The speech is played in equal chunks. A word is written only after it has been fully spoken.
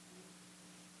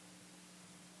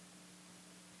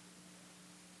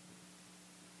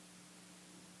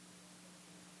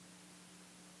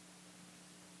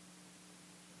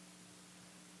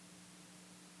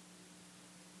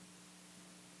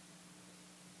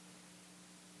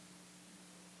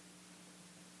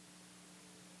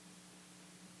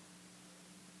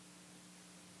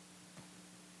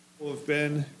have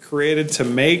been created to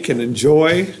make and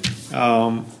enjoy.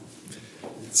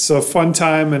 It's a fun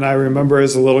time, and I remember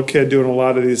as a little kid doing a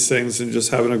lot of these things and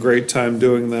just having a great time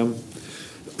doing them.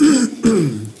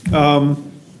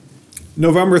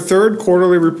 November 3rd,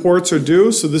 quarterly reports are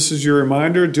due, so this is your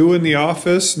reminder, due in the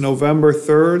office November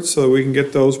 3rd so that we can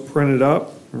get those printed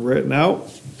up and written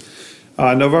out.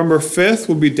 November 5th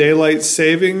will be daylight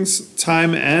savings.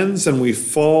 Time ends and we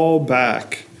fall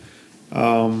back.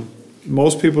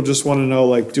 Most people just want to know,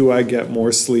 like, do I get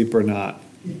more sleep or not?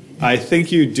 I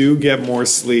think you do get more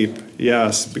sleep,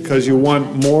 yes, because you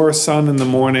want more sun in the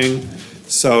morning.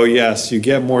 So, yes, you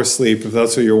get more sleep if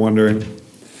that's what you're wondering.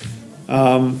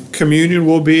 Communion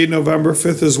will be November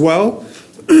 5th as well.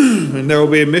 And there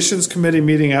will be a missions committee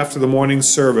meeting after the morning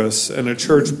service and a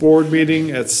church board meeting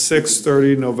at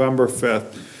 6:30 November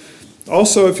 5th.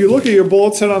 Also, if you look at your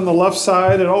bulletin on the left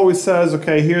side, it always says,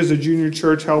 okay, here's a junior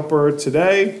church helper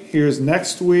today, here's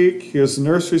next week, here's the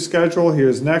nursery schedule,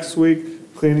 here's next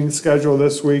week, cleaning schedule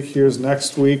this week, here's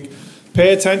next week.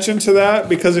 Pay attention to that,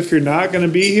 because if you're not going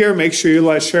to be here, make sure you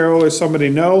let Cheryl or somebody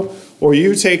know, or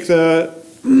you take the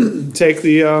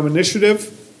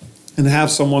initiative and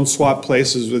have someone swap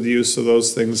places with you so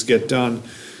those things get done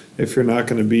if you're not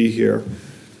going to be here.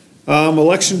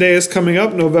 Election day is coming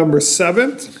up, November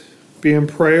 7th. Be in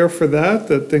prayer for that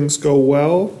things go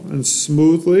well and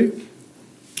smoothly.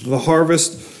 The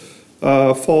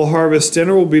fall harvest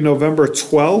dinner will be November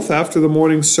 12th after the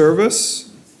morning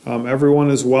service. Everyone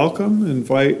is welcome.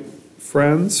 Invite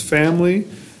friends, family.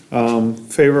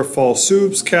 Favorite fall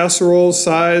soups, casseroles,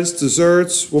 sides,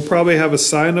 desserts. We'll probably have a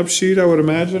sign-up sheet, I would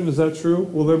imagine. Is that true?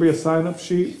 Will there be a sign-up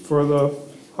sheet for the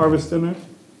harvest dinner?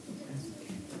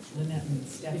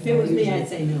 If it was me, I'd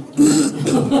say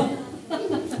no.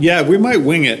 Yeah, we might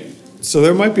wing it. So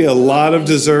there might be a lot of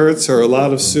desserts or a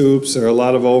lot of soups or a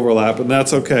lot of overlap, and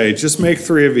that's okay. Just make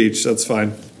 3 of each. That's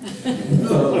fine.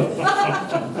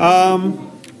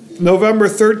 November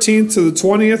 13th to the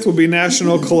 20th will be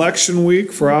National Collection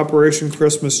Week for Operation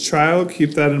Christmas Child.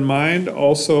 Keep that in mind.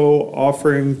 Also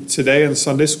offering today in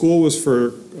Sunday school was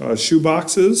for shoe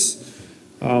boxes.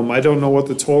 I don't know what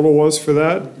the total was for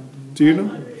that. Do you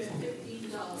know?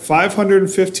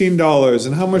 $515.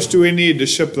 And how much do we need to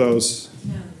ship those?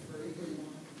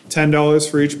 $10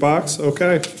 for each box?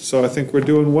 Okay, so I think we're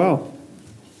doing well.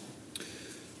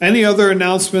 Any other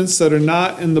announcements that are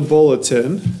not in the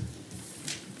bulletin?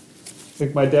 I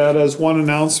think my dad has one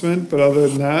announcement, but other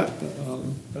than that,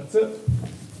 that's it.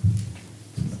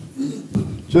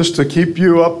 Just to keep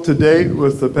you up to date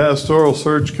with the Pastoral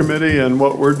Search Committee and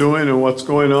what we're doing and what's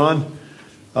going on.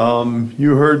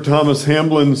 You heard Thomas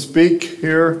Hamblin speak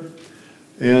here,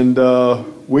 and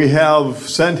we have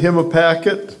sent him a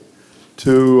packet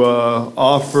to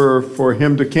offer for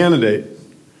him to candidate.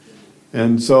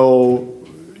 And so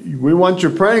we want you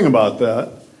praying about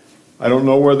that. I don't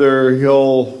know whether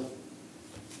he'll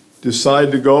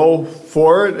decide to go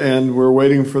for it, and we're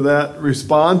waiting for that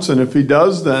response. And if he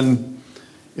does, then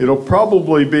it'll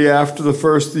probably be after the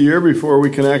first of the year before we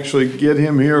can actually get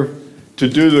him here to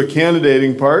do the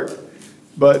candidating part.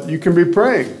 But you can be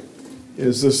praying.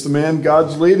 Is this the man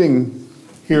God's leading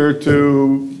here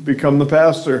to become the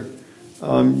pastor?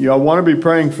 You'll want to be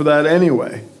praying for that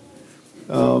anyway.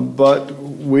 But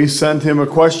we sent him a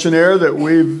questionnaire that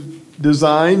we've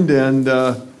designed and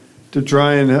to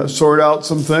try and sort out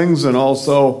some things, and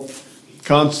also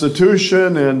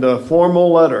constitution and a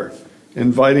formal letter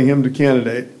inviting him to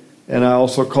candidate. And I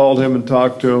also called him and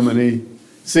talked to him, and he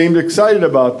seemed excited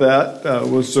about that.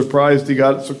 Was surprised he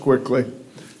got it so quickly.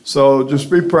 So just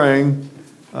be praying.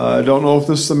 I don't know if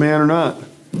this is the man or not,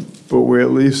 but we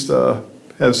at least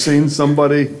have seen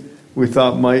somebody we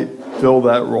thought might fill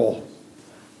that role.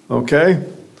 Okay?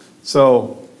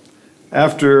 So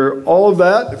after all of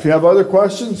that, if you have other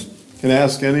questions, you can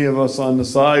ask any of us on the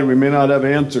side. We may not have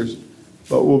answers,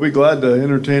 but we'll be glad to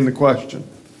entertain the question.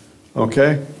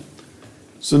 Okay?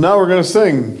 So now we're going to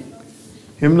sing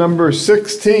hymn number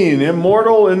 16,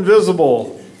 Immortal,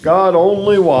 Invisible, God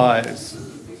Only Wise.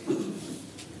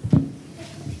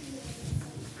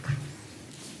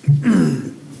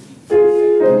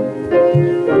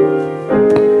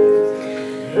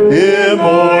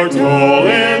 Immortal,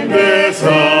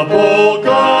 invisible,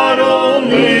 God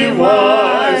only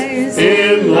wise,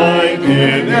 in light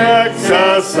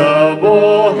inaccessible,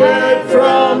 hid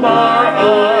from our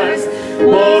eyes,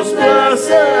 most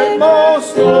blessed,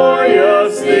 most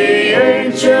glorious, the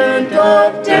Ancient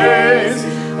of Days,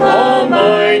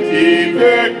 almighty,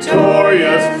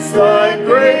 victorious, thy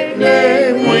great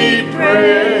name we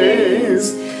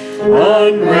praise.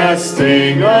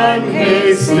 Unresting,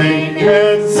 unhastening,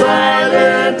 and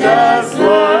silent as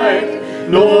light,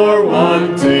 nor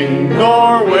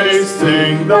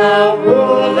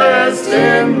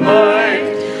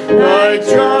thy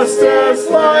justice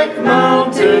like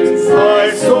mountains,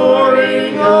 high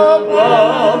soaring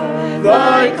above,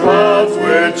 thy clouds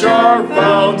which are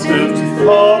fountains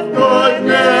of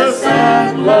goodness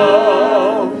and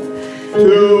love.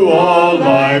 To all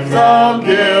life thou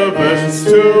givest,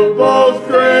 to both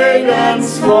great and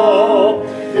small.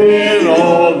 In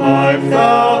all life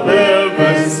thou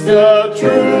livest, the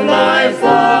true life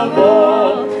of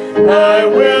all. Thy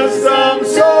wisdom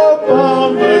so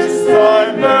boundless,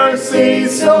 thy mercy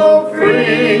so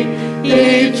free,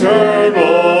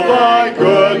 eternal thy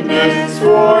goodness,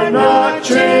 for naught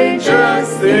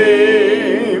changes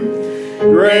thee.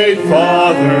 Great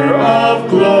Father of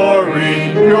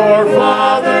glory, pure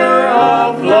Father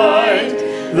of light,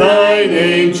 thine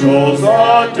angels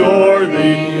adore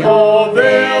thee, all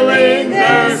veiling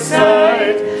their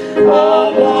sight.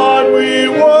 All what we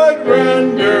would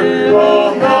render,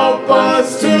 all help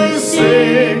us to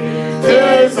sing.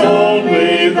 'Tis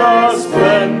only the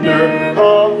splendor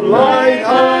of light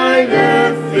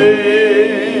hideth thee.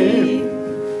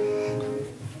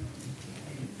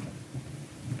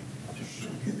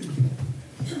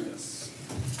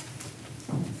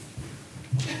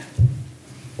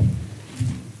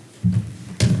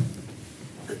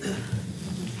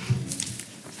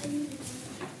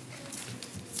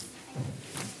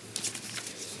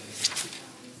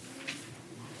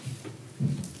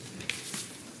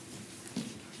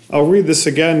 I'll read this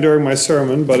again during my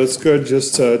sermon, but it's good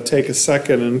just to take a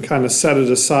second and kind of set it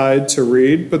aside to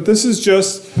read. But this is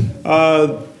just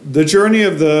the journey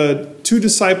of the two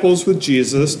disciples with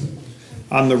Jesus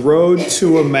on the road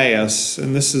to Emmaus.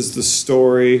 And this is the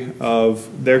story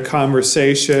of their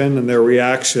conversation and their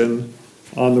reaction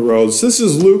on the road. So this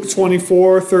is Luke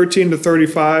 24, 13 to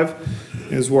 35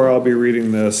 is where I'll be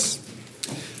reading this.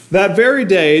 That very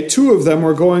day, two of them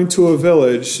were going to a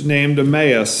village named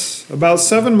Emmaus, about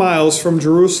 7 miles from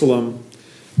Jerusalem.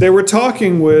 They were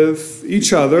talking with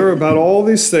each other about all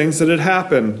these things that had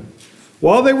happened.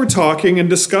 While they were talking and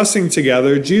discussing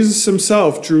together, Jesus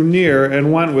himself drew near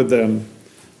and went with them.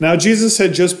 Now Jesus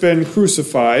had just been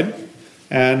crucified,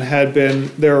 and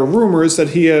there are rumors that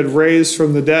he had raised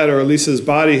from the dead, or at least his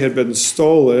body had been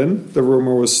stolen. The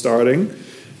rumor was starting.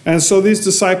 And so these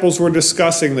disciples were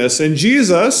discussing this. And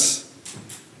Jesus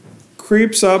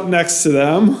creeps up next to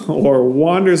them, or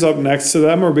wanders up next to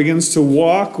them, or begins to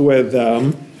walk with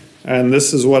them. And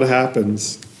this is what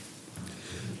happens.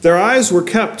 Their eyes were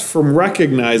kept from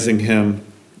recognizing him.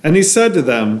 And he said to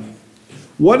them,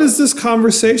 "What is this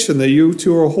conversation that you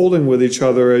two are holding with each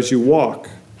other as you walk?"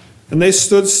 And they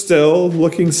stood still,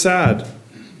 looking sad.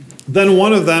 Then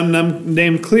one of them,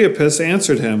 named Cleopas,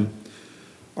 answered him,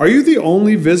 "Are you the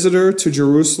only visitor to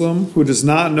Jerusalem who does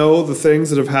not know the things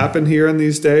that have happened here in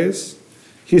these days?"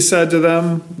 He said to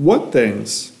them, "What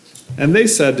things?" And they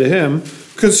said to him,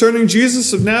 "Concerning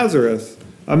Jesus of Nazareth,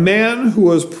 a man who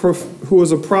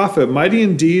was a prophet, mighty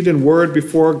in deed and word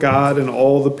before God and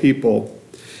all the people,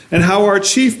 and how our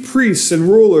chief priests and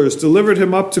rulers delivered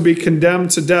him up to be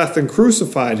condemned to death and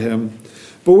crucified him.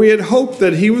 But we had hoped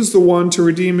that he was the one to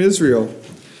redeem Israel.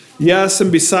 Yes,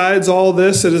 and besides all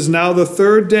this, it is now the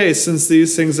third day since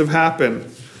these things have happened.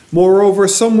 Moreover,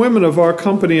 some women of our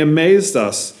company amazed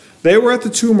us. They were at the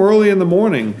tomb early in the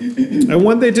morning, and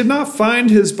when they did not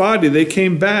find his body, they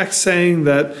came back saying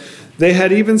that they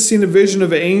had even seen a vision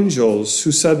of angels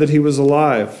who said that he was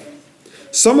alive.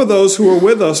 Some of those who were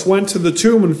with us went to the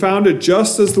tomb and found it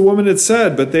just as the woman had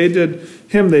said, but they did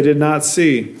not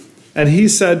see. And he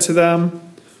said to them,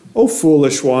 'O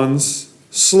foolish ones,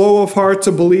 slow of heart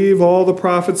to believe all the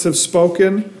prophets have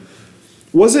spoken.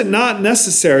 Was it not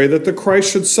necessary that the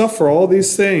Christ should suffer all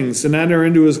these things and enter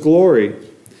into his glory?'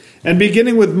 And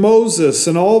beginning with Moses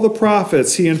and all the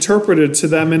prophets, he interpreted to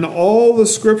them in all the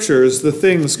scriptures the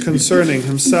things concerning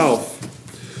himself.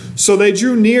 So they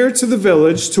drew near to the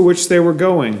village to which they were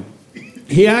going.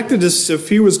 He acted as if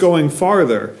he was going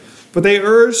farther, but they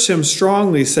urged him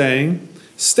strongly, saying,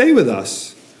 'Stay with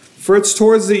us, for it's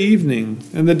towards the evening,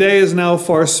 and the day is now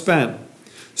far spent.'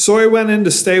 So he went in to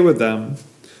stay with them.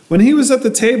 When he was at the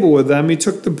table with them, he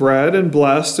took the bread and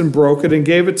blessed and broke it and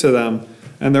gave it to them.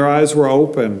 And their eyes were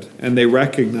opened, and they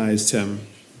recognized him.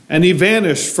 And he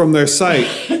vanished from their sight.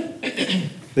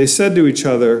 They said to each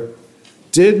other,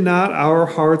 'Did not our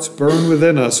hearts burn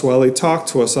within us while he talked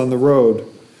to us on the road,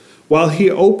 while he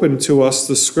opened to us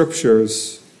the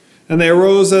scriptures?' And they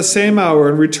arose that same hour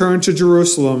and returned to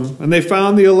Jerusalem. And they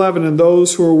found the 11 and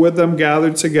those who were with them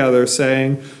gathered together,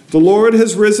 saying, 'The Lord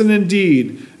has risen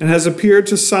indeed, and has appeared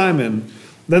to Simon.'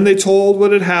 Then they told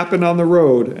what had happened on the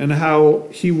road, and how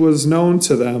he was known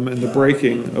to them in the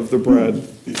breaking of the bread."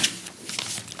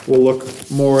 we'll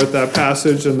look more at that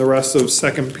passage and the rest of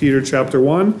 2 Peter chapter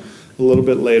 1 a little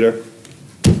bit later.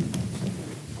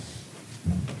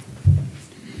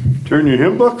 Turn your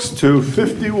hymn books to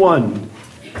 51.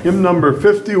 Hymn number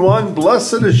 51,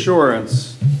 Blessed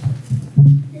Assurance.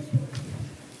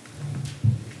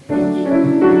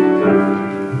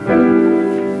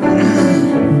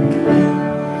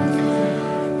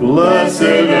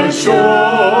 Blessed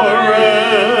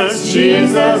assurance,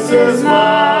 Jesus is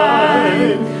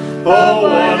mine. Oh,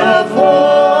 what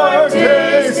a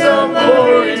foretaste of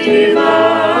glory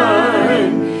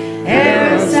divine.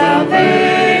 Heir of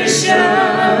salvation,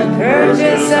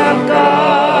 purchase of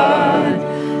God,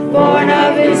 born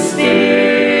of His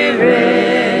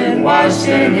Spirit, washed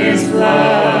in His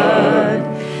blood.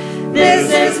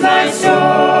 This is my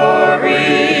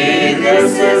story,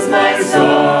 this is my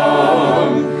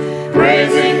song,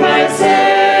 praising my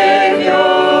Savior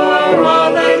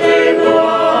all the day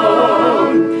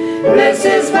long. This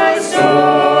is my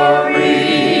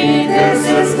story, this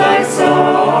is my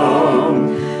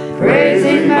song,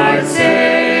 praising my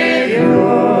Savior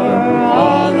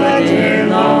all the day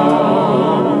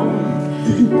long.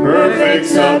 Perfect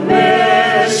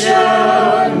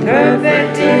submission,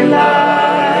 perfect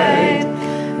delight,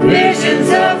 visions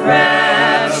of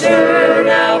rapture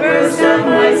now burst on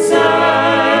my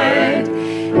sight.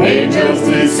 Angels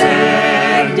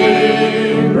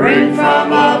descending, bring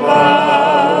from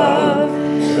above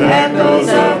echoes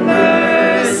of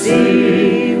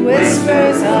mercy,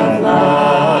 whispers of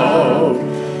love.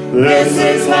 This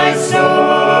is my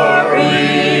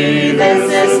story,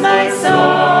 this is my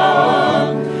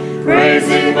song,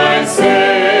 praising my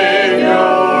Savior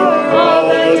all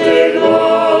the day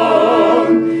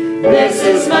long. This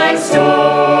is my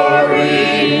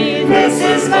story, this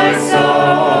is my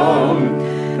song,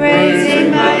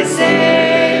 praising my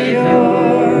Savior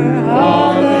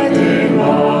all the day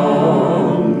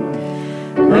long.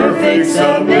 Perfect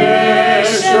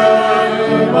submission,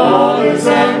 all is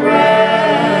at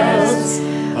rest.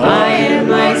 I am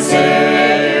my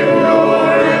Savior,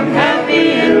 am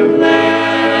happy and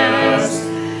blessed,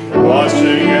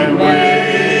 watching and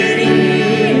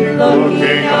waiting,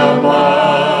 looking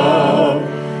above,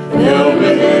 filled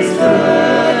with His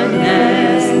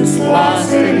goodness,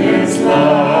 lost in His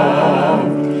love.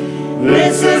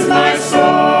 This is my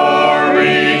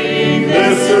story,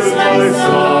 this is my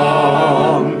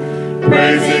song,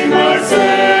 praising my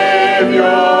Savior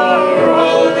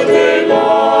all the day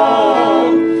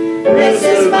long. This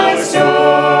is my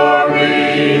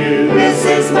story, this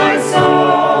is my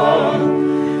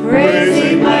song,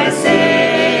 praising my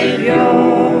Savior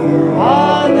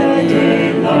all the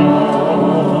day long.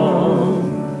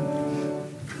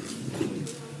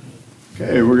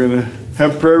 Okay, we're going to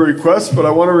have prayer requests, but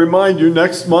I want to remind you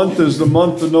next month is the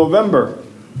month of November,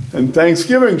 and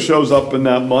Thanksgiving shows up in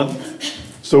that month.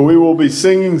 So we will be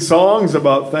singing songs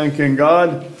about thanking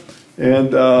God,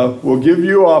 and we'll give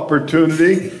you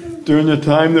opportunity during the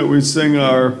time that we sing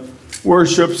our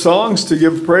worship songs to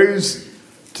give praise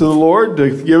to the Lord,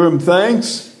 to give Him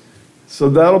thanks. So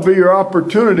that'll be your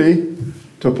opportunity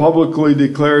to publicly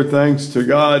declare thanks to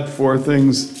God for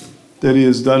things that He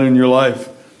has done in your life.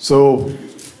 So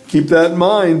keep that in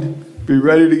mind. Be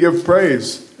ready to give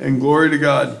praise and glory to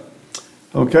God.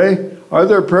 Okay? Are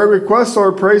there prayer requests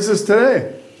or praises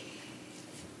today?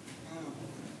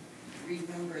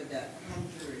 Remember that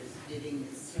Hunter is getting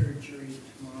his surgery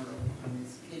tomorrow on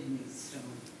his kidney stone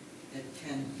at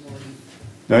 10:40.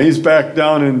 Now he's back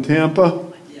down in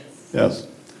Tampa? Yes. Yes.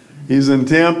 He's in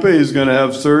Tampa. He's going to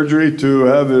have surgery to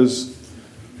have his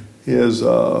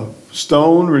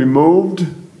stone removed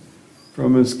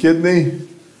from his kidney.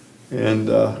 And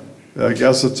I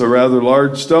guess it's a rather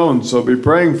large stone, so be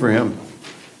praying for him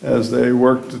as they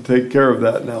work to take care of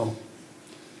that now.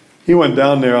 He went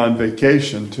down there on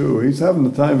vacation too. He's having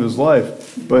the time of his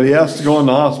life, but he has to go in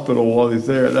the hospital while he's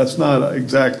there. That's not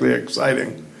exactly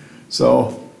exciting.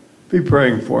 So be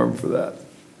praying for him for that.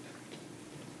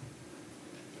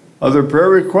 Other prayer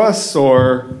requests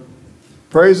or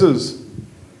praises?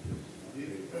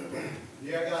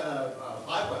 Yeah, I got a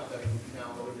Bible app that I can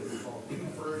download. It's called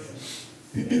Version.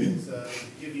 And it's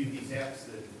give you these apps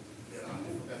that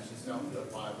mention stuff to the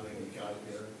Bible and you got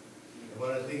it there. And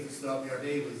one of the things that stood out the other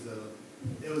day was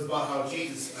it was about how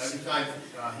Jesus, every time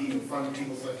he confronted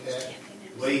people like that,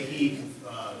 the way he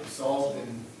solved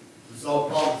problems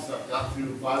and stuff, not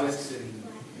through violence and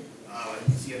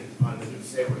you see it on the news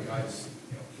today where guys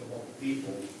kill multiple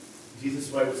people.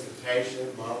 Jesus' way was compassion,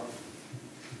 love.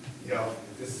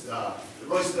 This it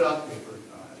really stood out to me for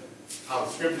how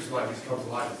the scriptures might just comes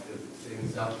alive as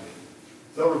things out to me.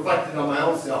 So I reflected on my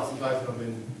own self. Sometimes when I've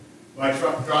been my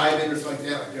truck driving or something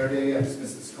like that, like the other day, I just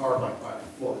missed this car by a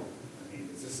foot. I mean,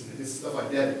 it's just stuff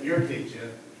like that that irritates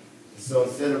you. So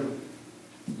instead of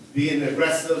being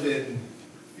aggressive and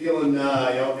feeling,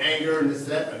 anger and this,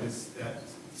 that, that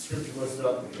scripture was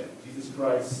up with that. Jesus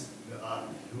Christ,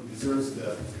 who deserves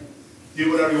to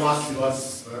do whatever he wants to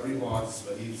us, whatever he wants,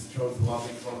 but he's chosen to love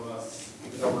each one of us,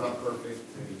 even though we're not perfect.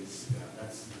 And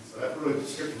so that really, the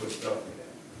scripture was up with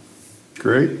that.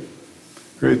 Great.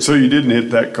 Great. So you didn't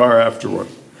hit that car afterward.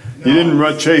 You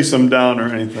didn't chase him down or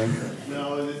anything.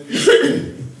 No,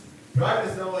 driving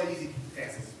is no easy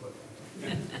task. You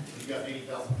got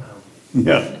 80,000 pounds.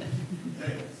 Yeah.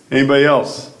 Anyways. Anybody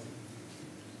else?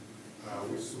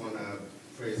 We just want to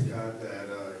praise God that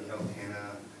he helped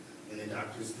Hannah and the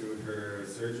doctors through her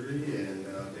surgery, and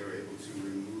they were able to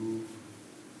remove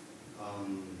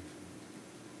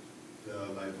the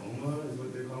lipoma, is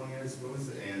what they're calling it, I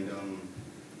suppose. And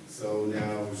so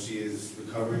now she is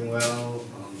recovering well.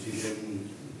 She's in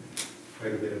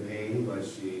quite a bit of pain, but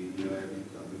she,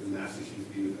 with the master, she's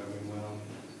been recovering well.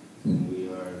 And we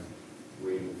are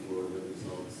waiting for the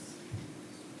results.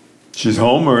 She's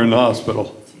home or in the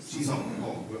hospital? She's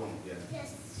home. We're home, yeah.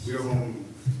 Yes. We're home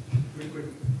quick.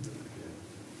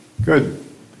 Yeah. Good.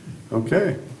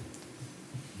 Okay.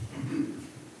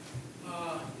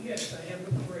 Yes, I have a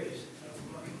praise.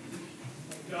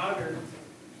 My daughter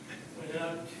went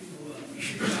out to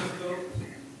Chicago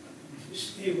to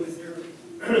stay with her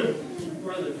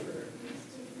brother for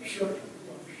a short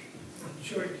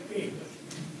time, but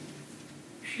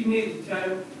she needed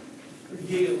time for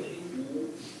healing.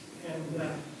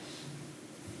 And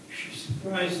she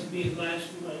surprised me last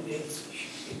Monday.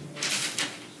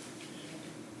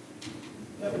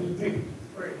 That was a big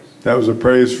praise. That was a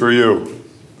praise for you.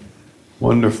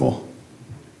 Wonderful.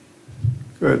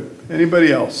 Good.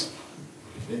 Anybody else?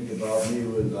 Think about me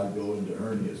when I go into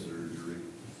hernia surgery.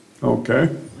 Okay.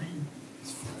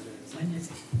 When is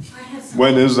it?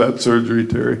 When is that surgery,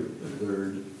 Terry? The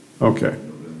 3rd Okay.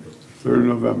 November. 3rd of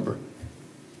November.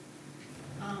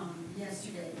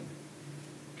 Yesterday,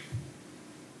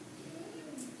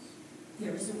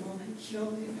 there was a woman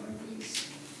killed in Northeast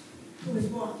who was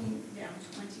walking down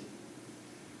 20.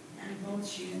 And both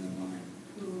she and the woman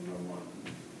who were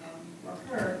walking were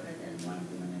hurt, but then one of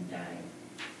the women died.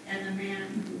 And the man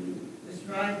who was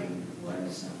driving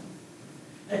was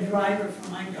a driver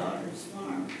from my daughter's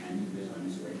farm, and he was on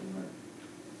his way to work.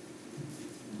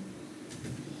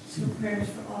 So prayers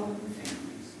for all of the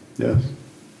families. Yes.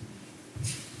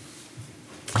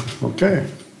 Okay.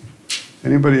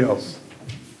 Anybody else?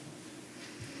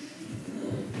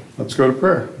 Let's go to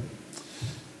prayer.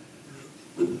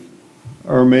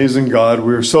 Our amazing God,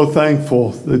 we are so thankful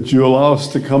that you allow us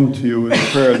to come to you in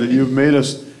prayer, that you've made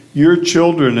us your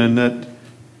children, and that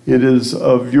it is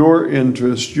of your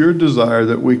interest, your desire,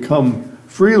 that we come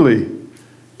freely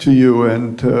to you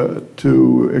and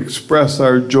to express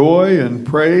our joy and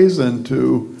praise and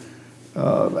to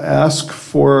ask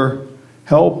for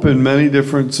help in many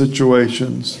different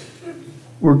situations.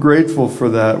 We're grateful for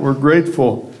that. We're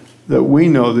grateful that we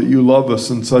know that you love us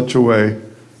in such a way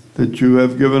that you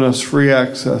have given us free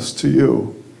access to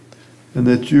you and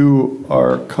that you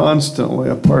are constantly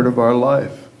a part of our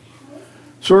life.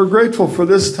 So we're grateful for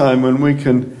this time when we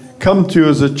can come to you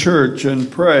as a church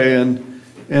and pray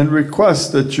and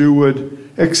request that you would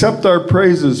accept our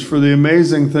praises for the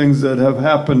amazing things that have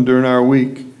happened during our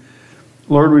week.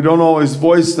 Lord, we don't always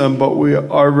voice them, but we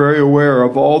are very aware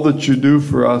of all that you do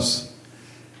for us.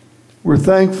 We're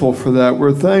thankful for that.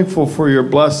 We're thankful for your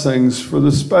blessings, for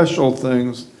the special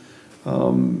things,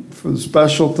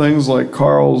 like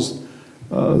Carl's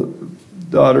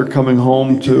daughter coming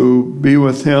home to be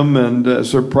with him and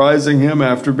surprising him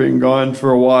after being gone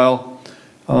for a while.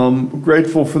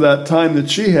 Grateful for that time that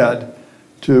she had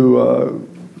to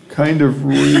kind of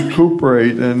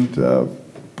recuperate and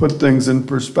put things in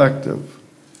perspective.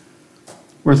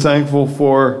 We're thankful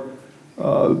for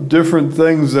different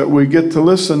things that we get to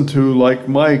listen to, like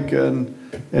Mike, and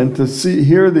to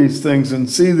hear these things and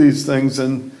see these things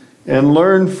and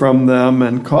learn from them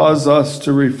and cause us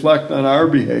to reflect on our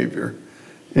behavior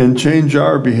and change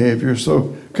our behavior.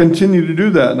 So continue to do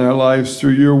that in our lives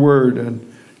through your word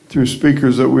and through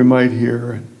speakers that we might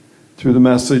hear and through the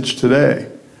message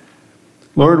today.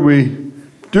 Lord, we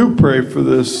do pray for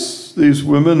these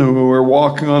women who are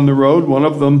walking on the road. One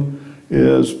of them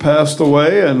is passed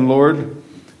away, and Lord,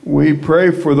 we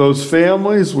pray for those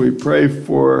families. We pray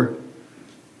for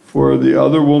the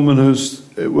other woman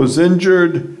who was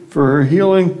injured, for her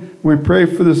healing. We pray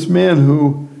for this man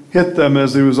who hit them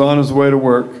as he was on his way to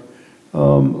work.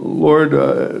 Lord,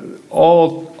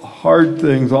 all hard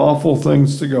things, awful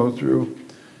things to go through.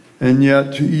 and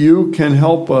yet you can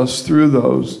help us through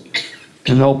those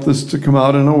and help this to come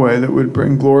out in a way that would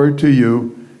bring glory to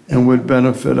you and would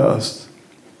benefit us.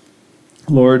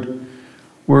 Lord,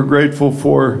 we're grateful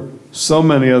for so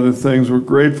many other things. We're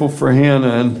grateful for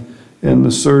Hannah and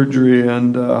the surgery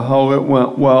and how it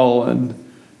went well and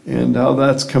how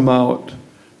that's come out.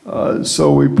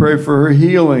 So we pray for her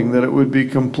healing, that it would be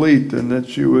complete and that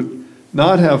she would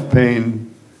not have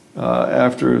pain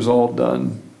after it's all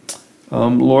done.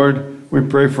 Lord, we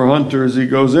pray for Hunter as he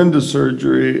goes into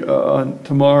surgery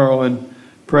tomorrow, and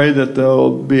pray that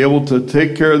they'll be able to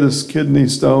take care of this kidney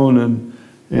stone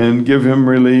and give him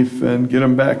relief and get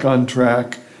him back on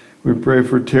track. We pray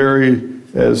for Terry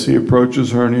as he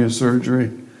approaches hernia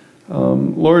surgery.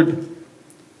 Lord,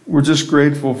 we're just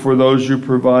grateful for those you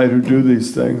provide who do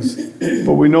these things.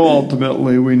 But we know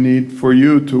ultimately we need for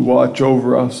you to watch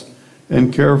over us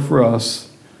and care for us.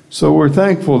 So we're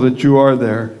thankful that you are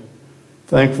there.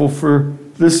 Thankful for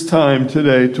this time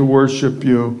today to worship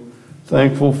you.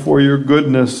 Thankful for your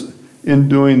goodness in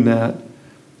doing that.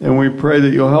 And we pray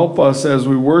that you'll help us as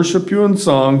we worship you in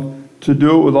song to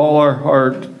do it with all our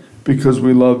heart because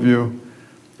we love you.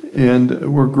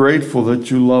 And we're grateful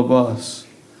that you love us.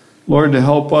 Lord, to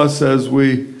help us as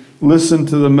we listen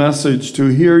to the message, to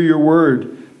hear your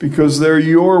word, because they're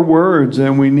your words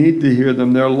and we need to hear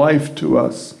them. They're life to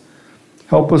us.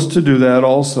 Help us to do that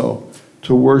also,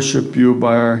 to worship you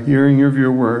by our hearing of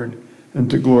your word and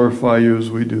to glorify you as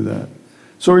we do that.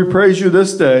 So we praise you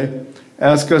this day.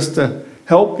 Ask us to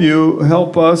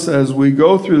help us as we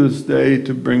go through this day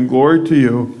to bring glory to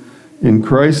you. In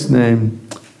Christ's name,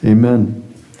 amen.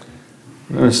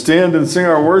 We're going to stand and sing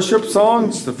our worship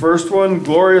songs. The first one,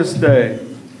 Glorious Day.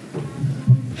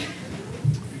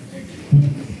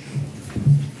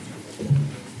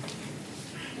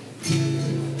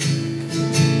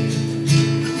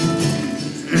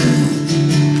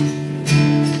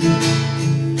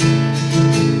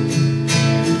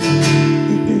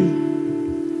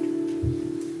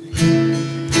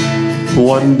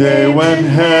 One day when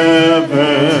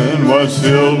heaven was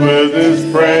filled with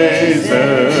his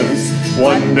praises,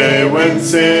 one day when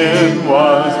sin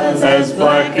was as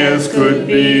black as could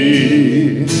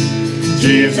be,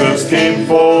 Jesus came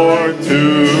forth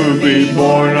to be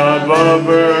born of a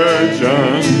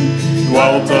virgin,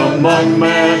 dwelt among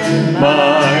men,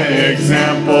 my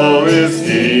example is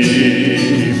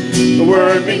he. The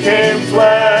Word became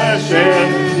flesh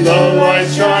and the light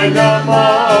shined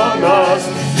among us,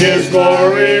 his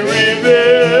glory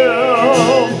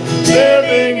revealed.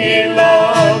 Living he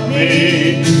loved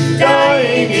me,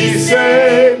 dying he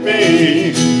saved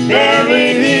me,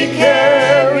 buried he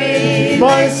carried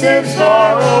my sins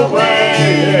far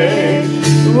away,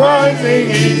 rising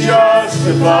he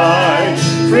justified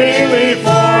freely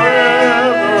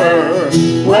forever.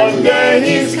 One day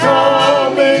he's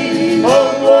coming,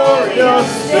 oh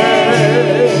glorious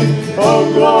day,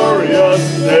 oh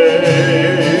glorious day.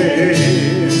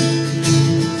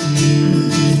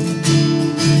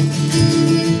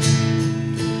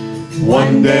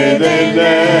 One day they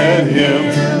led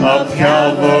him up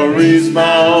Calvary's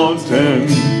mountain.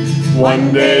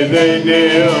 One day they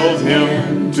nailed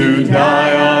him to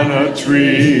die on a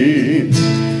tree.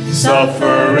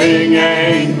 Suffering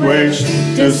anguish,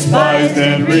 despised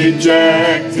and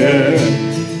rejected,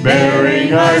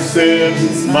 bearing our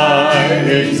sins, my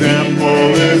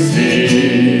example is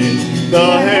he.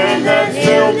 The hand that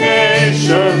filled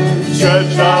nations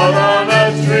stretched out on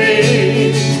a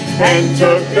tree, and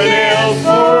took the nails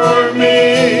for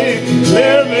me.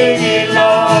 Living he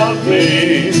loved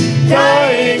me,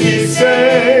 dying he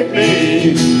saved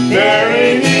me,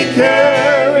 buried he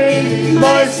carried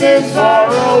my sins far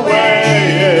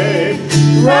away,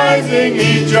 rising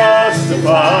he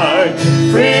justified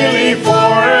freely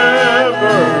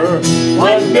forever.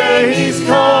 One day he's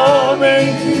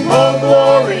coming, oh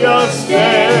glorious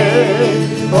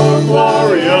day, oh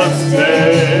glorious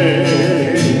day.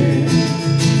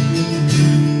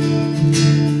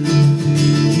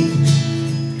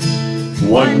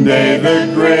 One day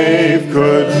the grave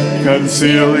could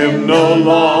conceal him no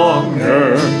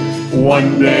longer.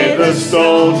 One day the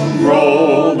stone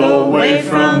rolled away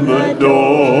from the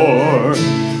door.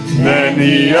 Then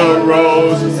he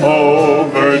arose,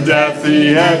 over death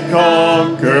he had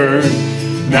conquered.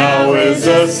 Now is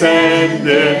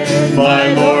ascended,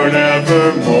 my Lord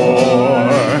evermore.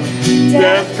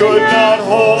 Death could not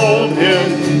hold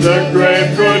him, the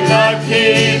grave could not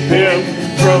keep him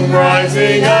from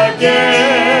rising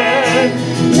again.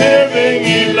 Living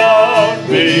he loved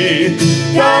me,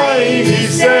 dying he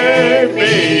saved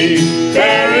me,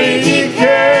 buried he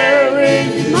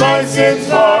carried my sins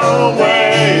far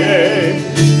away,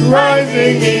 rising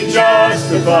living He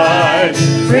justified,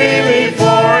 freely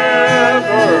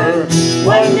forever.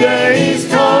 One day He's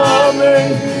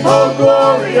coming, oh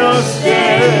glorious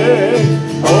day,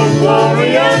 oh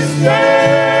glorious day,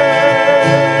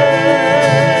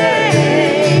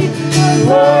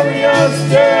 glorious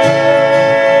day.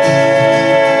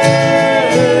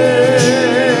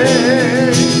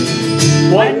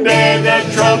 One day the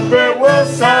trumpet will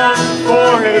sound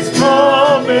for His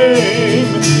coming.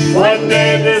 One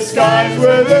day the skies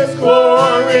with His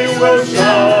glory will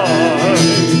shine.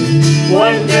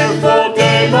 One fearful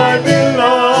day my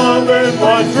beloved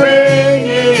was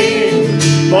ringing.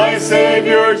 My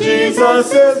Savior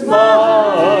Jesus is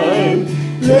mine.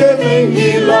 Living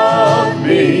He loved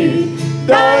me,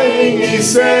 dying He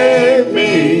saved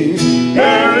me,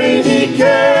 buried He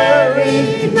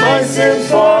carried my sins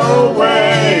far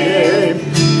away,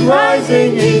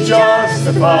 rising He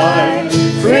justified,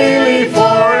 freely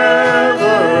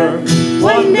forever.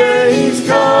 One day He's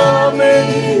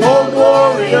coming, oh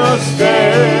glorious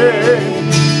day.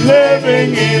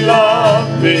 Living He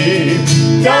loved me,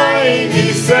 dying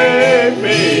He saved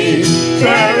me,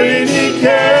 buried He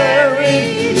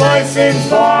carried my sins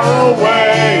far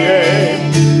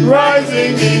away,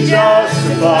 rising He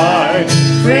justified,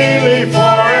 freely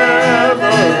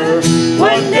forever.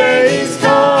 One day He's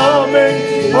coming,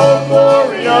 oh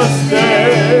glorious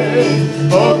day,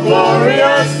 oh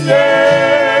glorious day,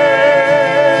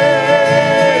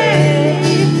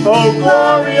 oh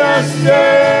glorious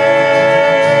day,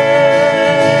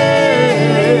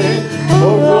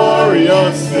 oh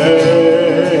glorious day.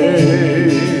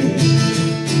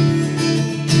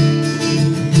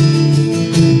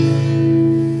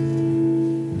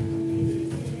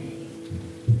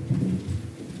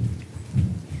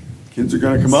 Kids are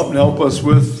going to come up and help us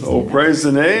with "Oh Praise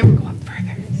the Name,"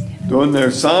 doing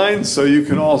their signs so you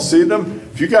can all see them.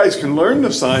 If you guys can learn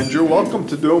the signs, you're welcome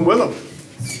to do them with them.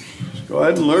 Just go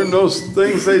ahead and learn those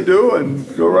things they do and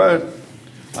go right.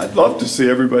 I'd love to see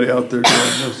everybody out there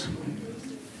doing this.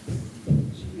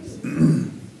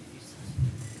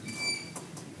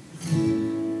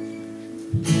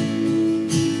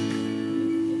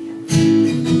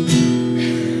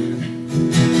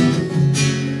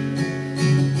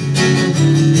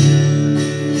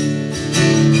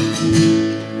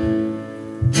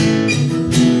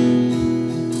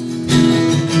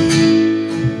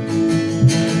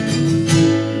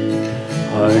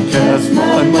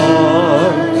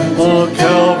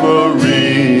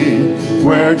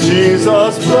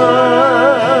 Jesus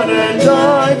bled and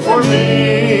died for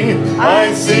me.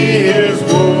 I see His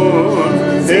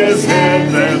wounds, His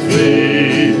hands and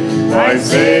feet. My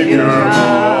Savior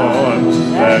on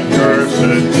that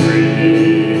cursed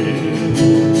tree.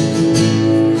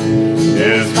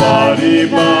 His body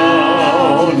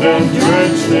bound and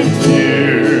drenched in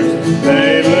tears,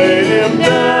 they laid Him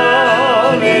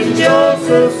down in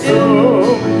Joseph's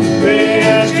tomb. The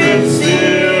entrance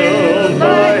sealed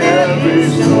by heavy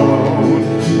stone,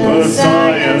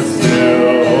 Messiah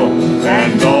still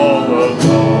and all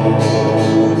alone.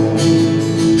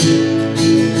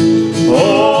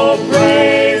 Oh,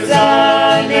 praise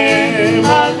the name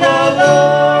of the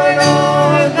Lord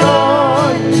our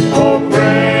God. Oh,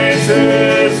 praise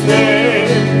His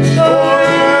name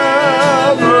forevermore.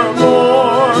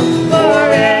 For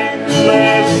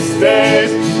endless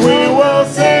days we will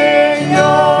sing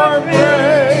Your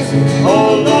praise.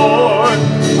 Oh, Lord,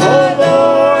 our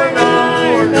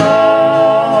God.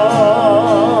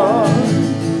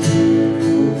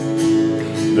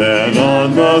 Then on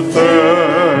the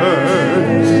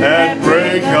third, at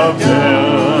break of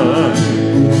dawn,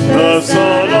 the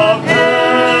Son of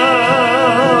Heaven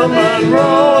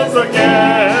rose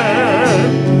again.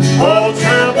 Oh,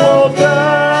 tremble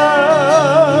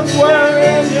death, where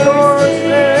is Your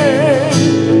sting?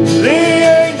 The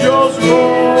angels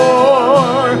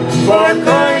roar for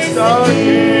Christ our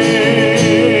King.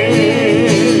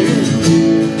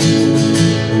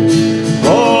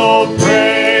 Oh,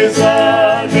 praise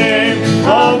the name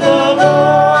of the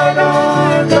Lord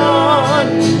our God.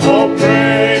 Oh,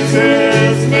 praise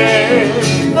His name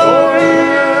forevermore.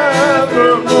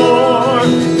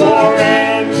 For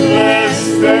endless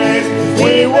days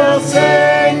we will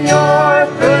sing Your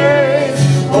praise.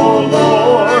 Oh,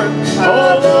 Lord, our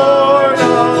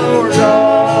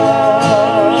God.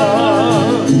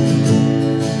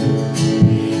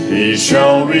 He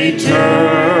shall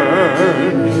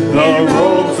return, the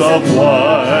robes of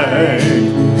light,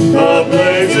 the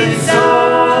blazing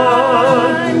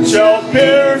sun shall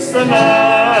pierce the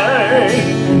night,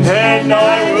 and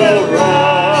I will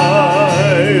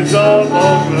rise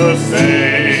among the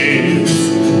saints.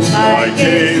 My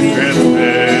gaze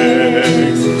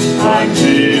transfixed on Jesus.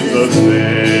 Jesus'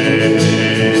 name.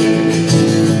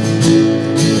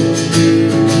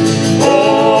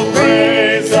 Oh,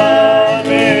 praise the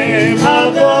name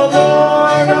of the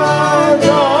Lord our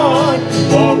God.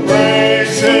 Oh,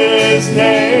 praise His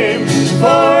name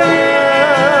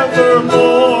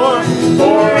forevermore.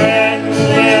 For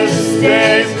endless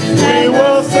days we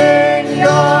will sing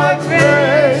your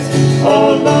praise.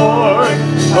 Oh Lord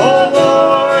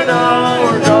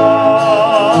our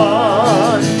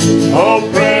God. Oh,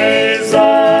 praise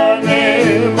the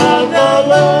name of the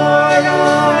Lord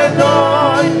our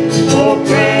God. Oh,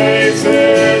 praise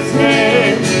His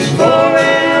name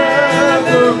forevermore.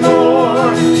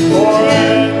 For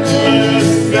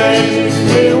endless days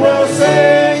we will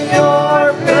sing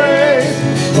your praise.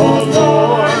 Oh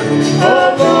Lord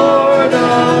our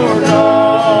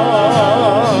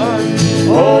God.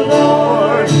 Oh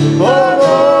Lord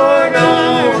our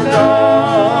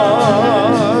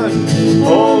God.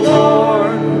 Oh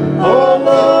Lord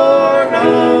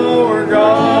our God.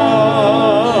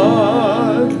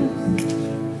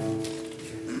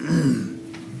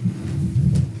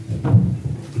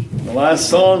 The last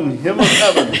song, Hymn of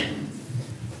Heaven.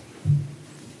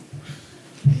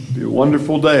 Be a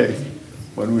wonderful day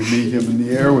when we meet Him in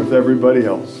the air with everybody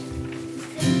else.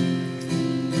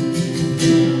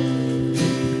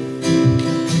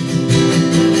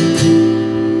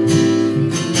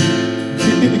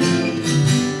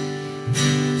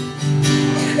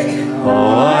 Oh,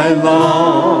 I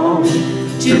long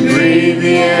to breathe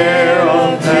the air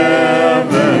of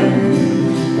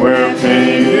heaven, where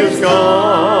pain is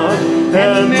gone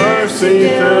and mercy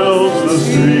fills the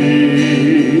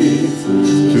streets,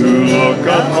 to look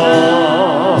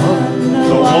upon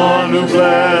the one who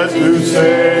bled to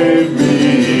save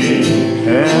me,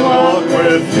 and walk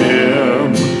with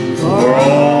Him for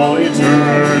all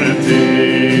eternity.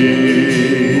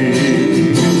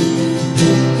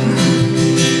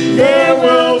 There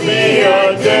will be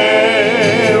a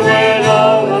day when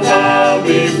all will bow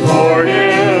before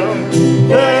Him.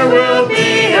 There will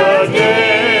be a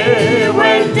day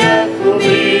when death will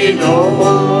be no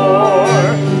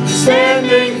more.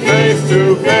 Standing face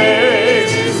to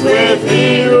face with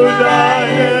He who died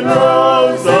and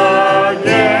rose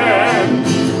again.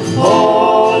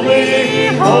 Holy,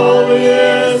 holy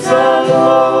is the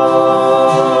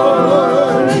Lord.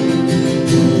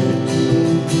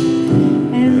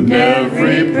 And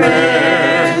every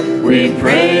prayer we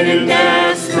prayed in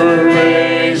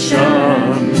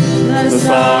desperation, the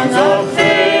songs of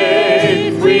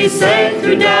faith we sang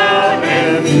through doubt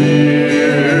and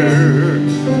fear,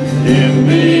 in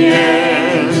the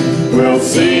end we'll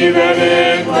see that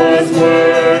it was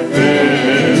worth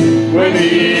it when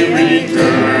He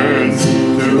returns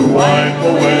to wipe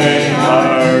away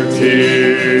our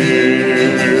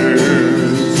tears.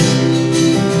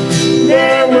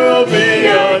 There will be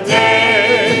a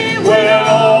day when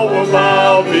all will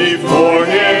bow before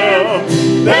Him.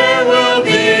 There will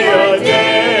be a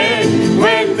day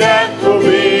when death will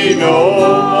be no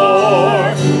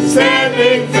more.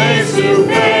 Standing face to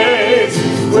face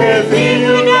with He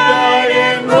who died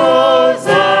and rose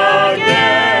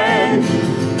again.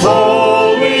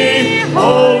 Holy,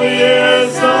 holy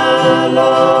is the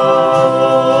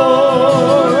Lord.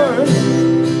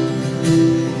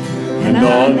 And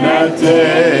on that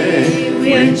day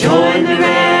we join the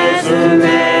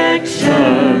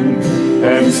resurrection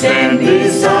and stand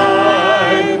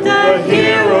beside the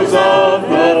heroes of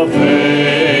the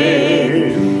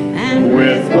faith. And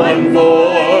with one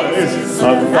voice,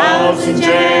 1,000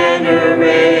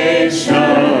 generations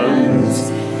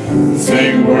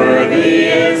sing, worthy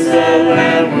is the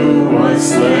Lamb who was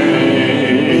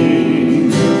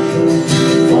slain.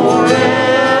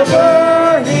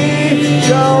 Forever He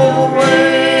shall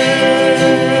reign.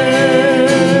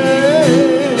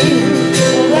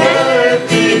 Let it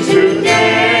be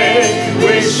today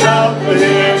we shout the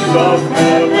hymns of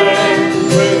heaven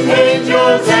with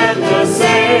angels and the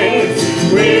saints.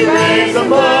 We raise a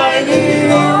mighty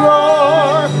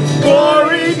roar.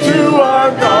 Glory to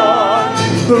our God,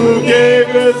 who gave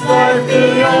His life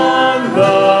beyond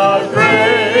the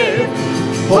grave.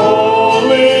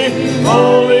 Holy,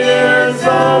 holy is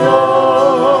the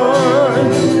Lord.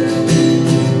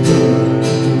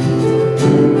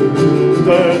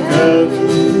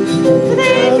 The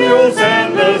angels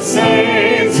and the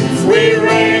saints, we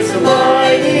raise a mighty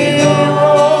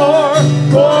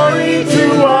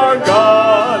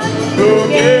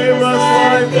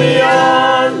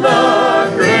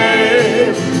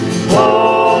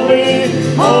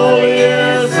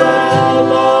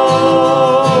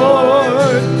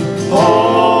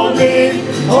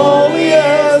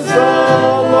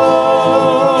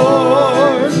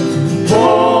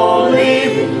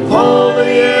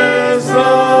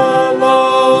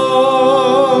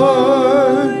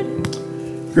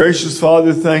Gracious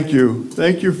Father, thank you.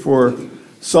 Thank you for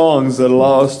songs that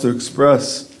allow us to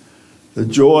express the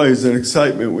joys and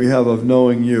excitement we have of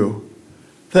knowing you.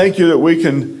 Thank you that we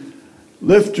can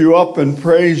lift you up and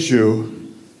praise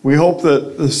you. We hope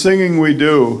that the singing we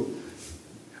do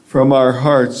from our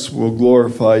hearts will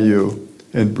glorify you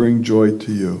and bring joy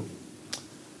to you.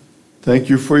 Thank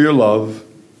you for your love.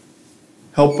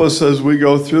 Help us as we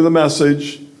go through the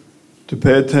message to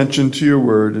pay attention to your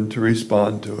word and to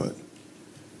respond to it.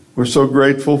 We're so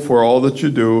grateful for all that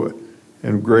you do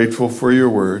and grateful for your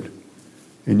word.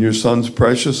 In your Son's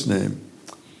precious name,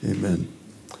 amen.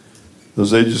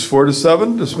 Those ages 4 to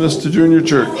 7, dismissed to junior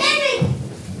church.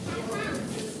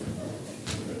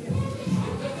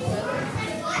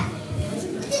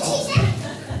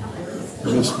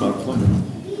 Missed my plumber.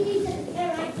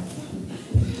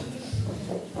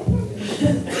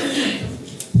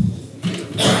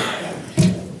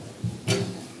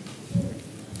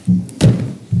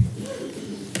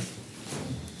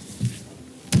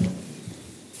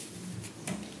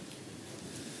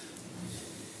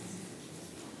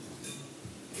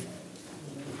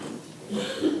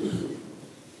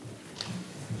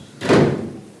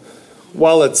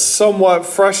 While it's somewhat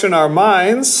fresh in our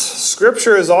minds,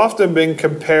 Scripture has often been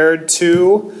compared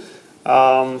to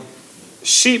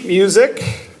sheet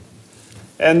music,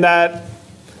 and that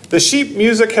the sheet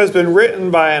music has been written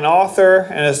by an author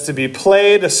and is to be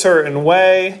played a certain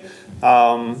way.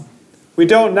 We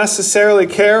don't necessarily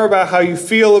care about how you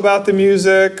feel about the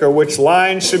music or which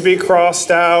lines should be crossed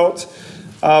out,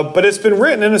 but it's been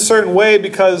written in a certain way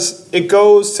because it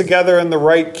goes together in the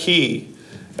right key.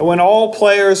 And when all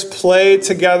players play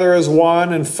together as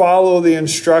one and follow the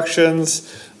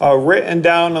instructions written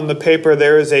down on the paper,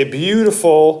 there is a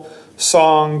beautiful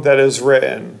song that is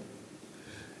written.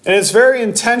 And it's very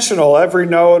intentional, every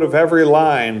note of every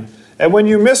line. And when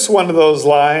you miss one of those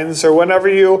lines, or whenever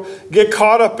you get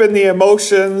caught up in the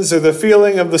emotions or the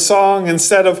feeling of the song,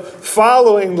 instead of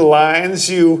following the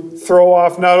lines, you throw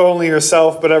off not only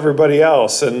yourself but everybody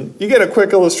else. And you get a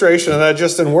quick illustration of that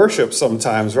just in worship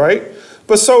sometimes, right?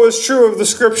 But so is true of the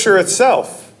Scripture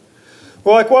itself.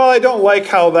 We're like, well, I don't like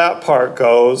how that part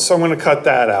goes, so I'm going to cut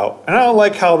that out. And I don't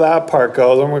like how that part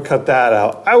goes, I'm going to cut that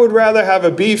out. I would rather have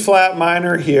a B flat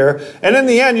minor here. And in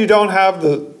the end, you don't have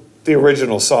the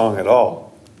original song at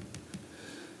all.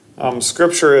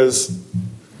 Scripture is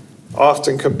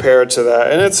often compared to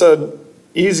that. And it's an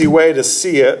easy way to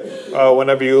see it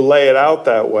whenever you lay it out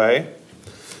that way.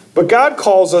 But God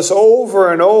calls us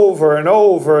over and over and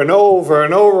over and over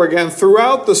and over again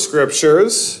throughout the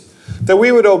Scriptures that we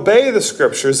would obey the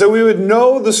Scriptures, that we would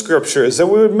know the Scriptures, that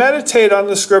we would meditate on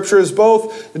the Scriptures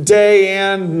both day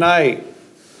and night.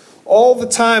 All the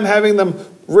time having them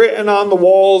written on the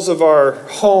walls of our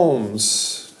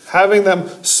homes, having them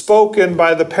spoken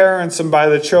by the parents and by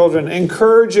the children,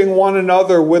 encouraging one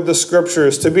another with the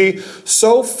Scriptures, to be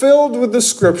so filled with the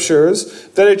Scriptures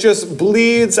that it just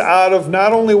bleeds out of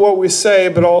not only what we say,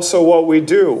 but also what we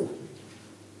do.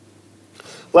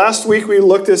 Last week we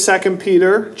looked at 2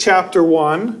 Peter chapter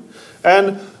 1,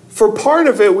 and for part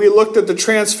of it we looked at the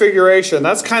Transfiguration.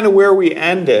 That's kind of where we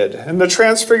ended. And the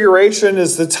Transfiguration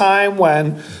is the time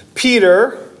when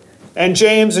Peter and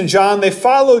James and John, they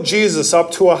follow Jesus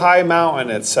up to a high mountain,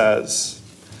 it says.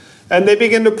 And they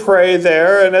begin to pray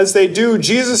there, and as they do,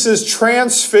 Jesus is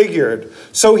transfigured.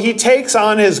 So he takes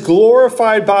on his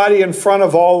glorified body in front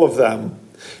of all of them.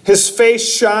 His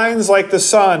face shines like the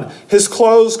sun. His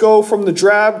clothes go from the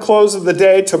drab clothes of the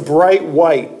day to bright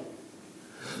white.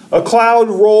 A cloud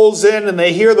rolls in, and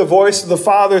they hear the voice of the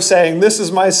Father saying, "This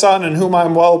is my Son in whom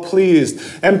I'm well pleased."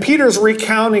 And Peter's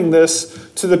recounting this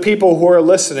to the people who are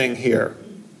listening here.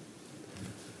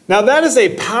 Now that is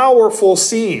a powerful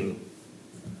scene.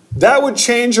 That would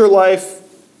change your life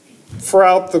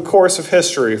throughout the course of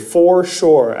history, for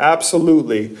sure,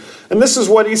 absolutely. And this is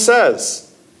what he says.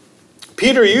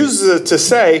 Peter uses it to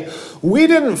say, we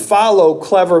didn't follow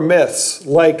clever myths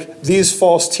like these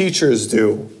false teachers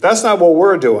do. That's not what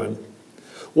we're doing.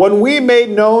 When we made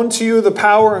known to you the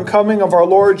power and coming of our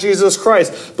Lord Jesus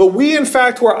Christ, but we in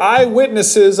fact were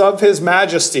eyewitnesses of his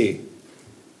majesty.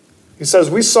 He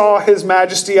says, we saw his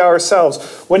majesty ourselves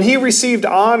when he received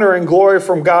honor and glory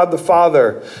from God the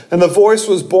Father, and the voice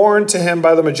was borne to him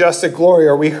by the majestic glory.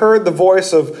 Or we heard the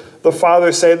voice of the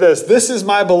Father say this, "This is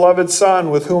my beloved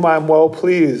Son with whom I am well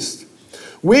pleased."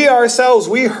 We ourselves,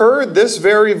 we heard this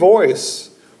very voice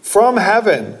from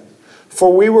heaven,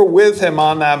 for we were with him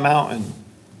on that mountain.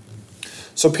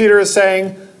 So Peter is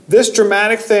saying, this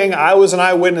dramatic thing I was an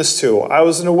eyewitness to. I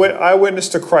was an eyewitness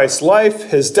to Christ's life,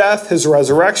 his death, his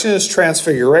resurrection, his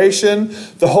transfiguration,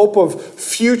 the hope of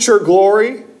future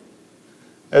glory.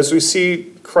 as we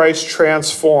see Christ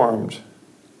transformed.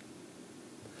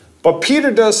 But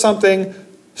Peter does something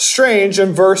strange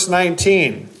in verse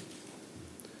 19.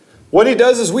 What he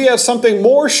does is we have something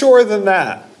more sure than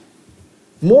that.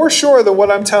 More sure than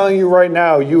what I'm telling you right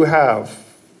now you have.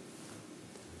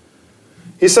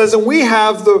 He says, and we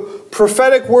have the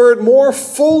prophetic word more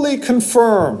fully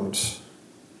confirmed.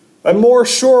 A more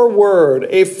sure word,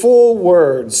 a full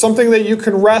word, something that you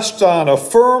can rest on, a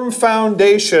firm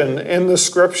foundation in the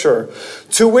Scripture,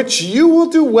 to which you will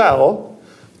do well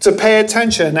to pay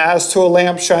attention as to a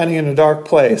lamp shining in a dark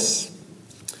place.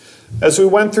 As we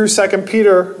went through 2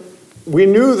 Peter, we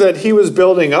knew that he was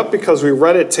building up because we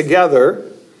read it together.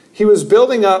 He was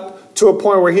building up to a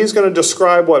point where he's going to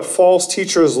describe what false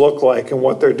teachers look like and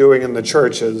what they're doing in the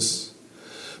churches.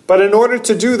 But in order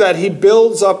to do that, he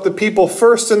builds up the people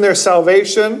first in their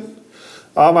salvation.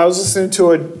 I was listening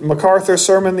to a MacArthur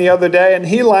sermon the other day, and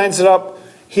he lines it up.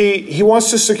 He wants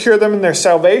to secure them in their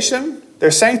salvation,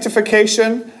 their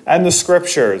sanctification, and the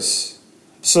Scriptures,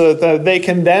 so that they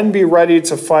can then be ready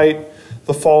to fight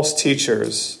the false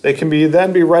teachers. They can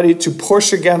then be ready to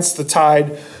push against the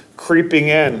tide creeping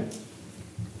in.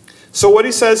 So what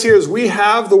he says here is we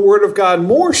have the Word of God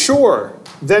more sure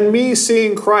than me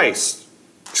seeing Christ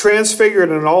transfigured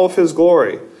in all of his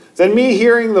glory, than me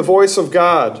hearing the voice of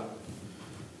God.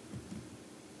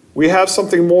 We have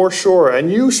something more sure, and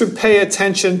you should pay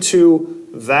attention to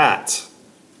that.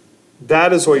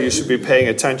 That is what you should be paying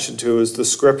attention to, is the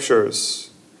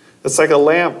Scriptures. It's like a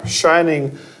lamp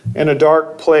shining in a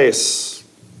dark place.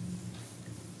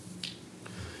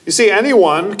 You see,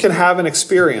 anyone can have an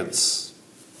experience.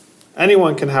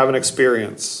 Anyone can have an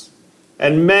experience.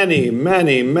 And many,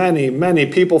 many, many, many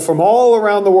people from all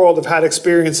around the world have had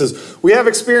experiences. We have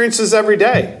experiences every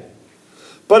day.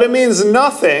 But it means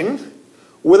nothing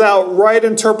without right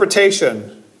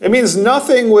interpretation. It means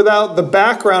nothing without the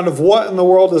background of what in the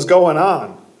world is going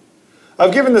on.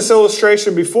 I've given this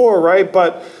illustration before, right?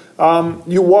 But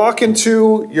you walk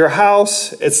into your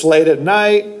house, it's late at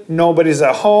night, nobody's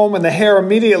at home, and the hair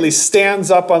immediately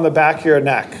stands up on the back of your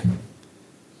neck.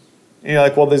 And you're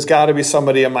like, well, there's got to be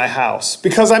somebody in my house.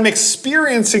 Because I'm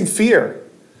experiencing fear.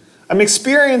 I'm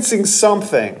experiencing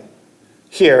something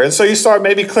here. And so you start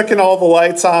maybe clicking all the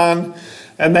lights on,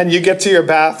 and then you get to your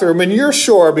bathroom, and you're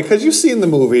sure, because you've seen the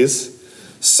movies,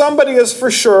 somebody is for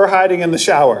sure hiding in the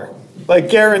shower. Like,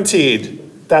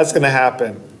 guaranteed that's going to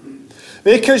happen.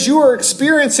 Because you are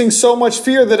experiencing so much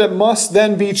fear that it must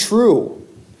then be true.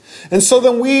 And so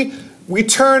then we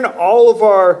turn all of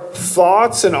our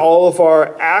thoughts and all of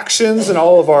our actions and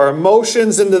all of our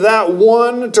emotions into that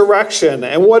one direction.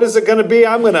 And what is it going to be?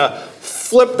 I'm going to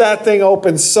flip that thing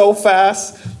open so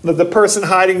fast that the person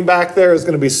hiding back there is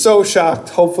going to be so shocked.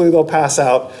 Hopefully they'll pass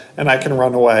out and I can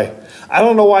run away. I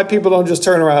don't know why people don't just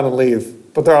turn around and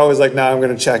leave, but they're always like, no, I'm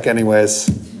going to check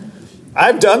anyways.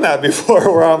 I've done that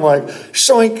before where I'm like,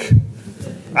 shoink.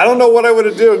 I don't know what I would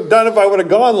have done if I would have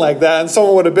gone like that and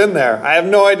someone would have been there. I have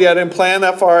no idea. I didn't plan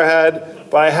that far ahead,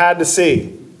 but I had to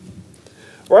see.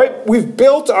 Right? We've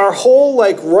built our whole,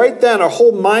 our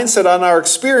whole mindset on our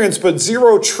experience, but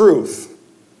zero truth.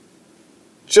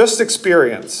 Just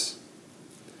experience.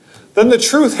 Then the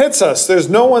truth hits us. There's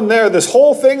no one there. This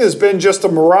whole thing has been just a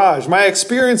mirage. My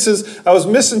experiences, I was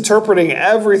misinterpreting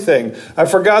everything. I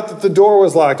forgot that the door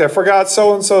was locked. I forgot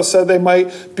so-and-so said they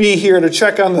might be here to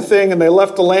check on the thing, and they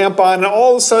left the lamp on. And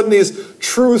all of a sudden, these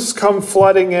truths come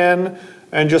flooding in.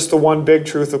 And just the one big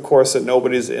truth, of course, that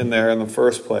nobody's in there in the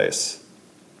first place.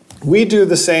 We do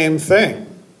the same thing.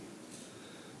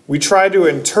 We try to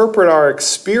interpret our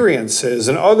experiences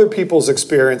and other people's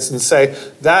experience and say,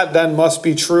 that then must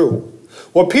be true.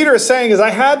 What Peter is saying is, I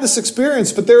had this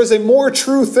experience, but there is a more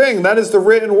true thing. That is the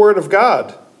written word of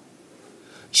God.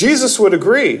 Jesus would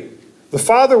agree. The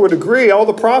Father would agree. All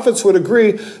the prophets would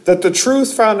agree that the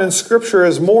truth found in Scripture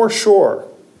is more sure.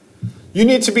 You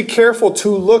need to be careful to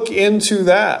look into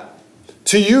that,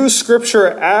 to use Scripture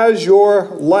as your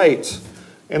light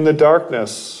in the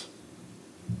darkness.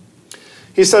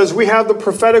 He says, we have the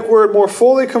prophetic word more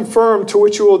fully confirmed, to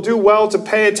which you will do well to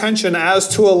pay attention as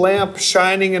to a lamp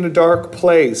shining in a dark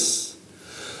place.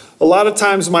 A lot of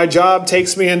times my job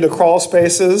takes me into crawl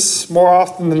spaces. More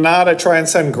often than not, I try and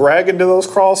send Greg into those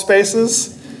crawl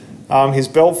spaces. He's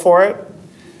built for it.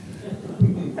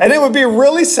 And it would be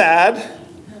really sad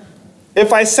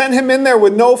if I sent him in there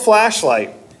with no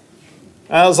flashlight.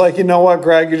 And I was like, you know what,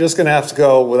 Greg, you're just going to have to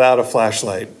go without a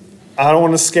flashlight. I don't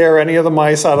want to scare any of the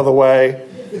mice out of the way.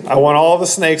 I want all the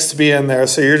snakes to be in there,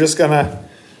 so you're just going to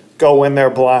go in there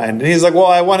blind. And he's like, well,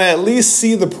 I want to at least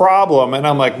see the problem. And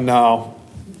I'm like, no,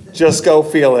 just go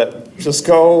feel it. Just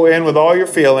go in with all your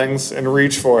feelings and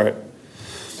reach for it.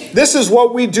 This is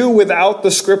what we do without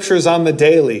the scriptures on the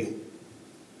daily.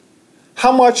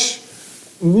 How much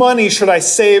money should I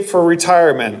save for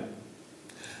retirement?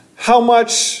 How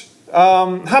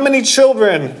many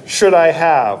children should I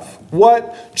have?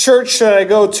 What church should I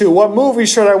go to? What movie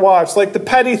should I watch? Like the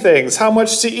petty things. How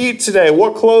much to eat today?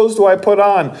 What clothes do I put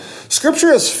on?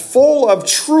 Scripture is full of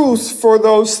truth for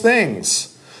those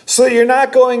things, so that you're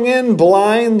not going in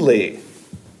blindly.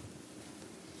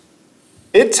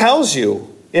 It tells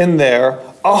you in there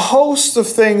a host of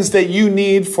things that you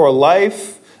need for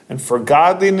life and for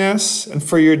godliness and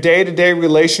for your day-to-day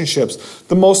relationships.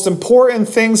 The most important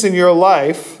things in your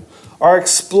life are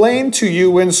explained to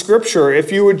you in Scripture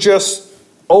if you would just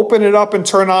open it up and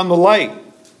turn on the light.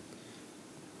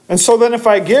 And so then if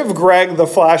I give Greg the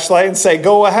flashlight and say,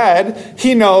 go ahead,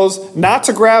 he knows not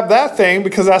to grab that thing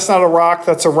because that's not a rock,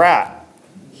 that's a rat.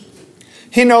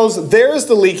 He knows there's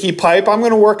the leaky pipe. I'm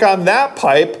going to work on that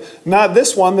pipe, not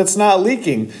this one that's not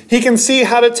leaking. He can see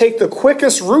how to take the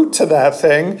quickest route to that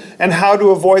thing and how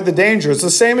to avoid the dangers. The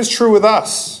same is true with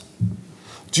us.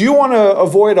 Do you want to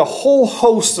avoid a whole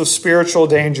host of spiritual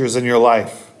dangers in your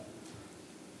life?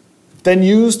 Then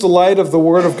use the light of the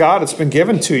Word of God. It's been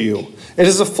given to you. It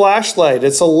is a flashlight.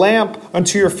 It's a lamp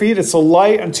unto your feet. It's a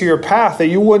light unto your path, that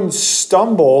you wouldn't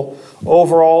stumble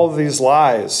over all of these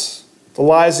lies. The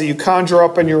lies that you conjure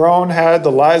up in your own head,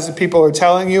 the lies that people are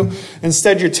telling you.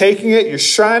 Instead, you're taking it, you're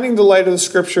shining the light of the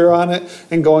Scripture on it,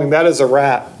 and going, that is a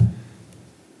rat.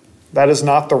 That is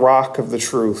not the rock of the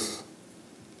truth.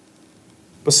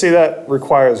 But see, that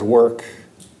requires work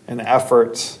and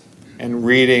effort and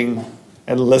reading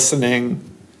and listening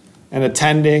and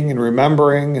attending and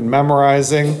remembering and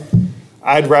memorizing.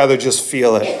 I'd rather just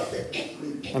feel it.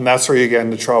 And that's where you get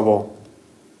into trouble.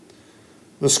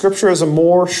 The Scripture is a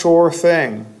more sure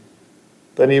thing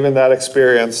than even that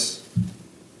experience.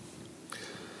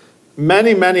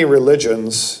 Many, many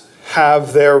religions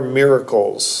have their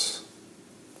miracles,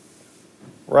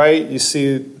 right? You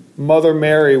see Mother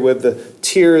Mary with the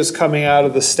tears coming out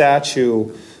of the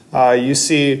statue. You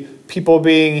see people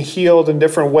being healed in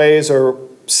different ways or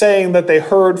saying that they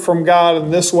heard from God in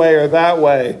this way or that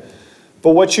way.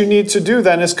 But what you need to do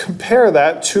then is compare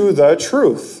that to the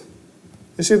truth.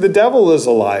 You see, the devil is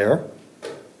a liar.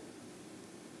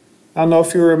 I don't know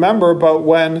if you remember, but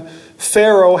when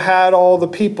Pharaoh had all the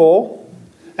people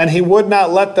and he would not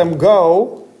let them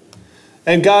go,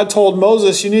 and God told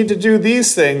Moses, you need to do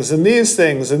these things and these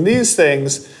things and these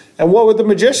things. And what would the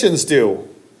magicians do?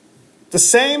 The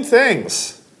same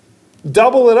things.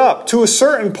 Double it up. To a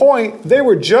certain point, they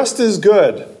were just as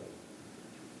good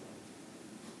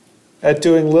at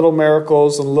doing little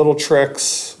miracles and little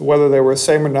tricks. Whether they were the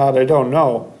same or not, I don't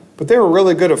know. But they were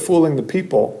really good at fooling the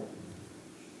people.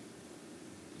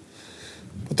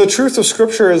 But the truth of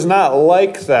Scripture is not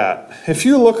like that. If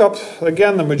you look up,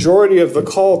 again, the majority of the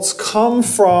cults come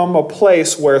from a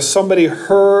place where somebody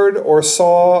heard or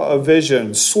saw a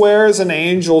vision, swears an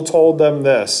angel told them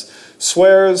this,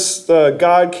 swears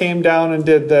God came down and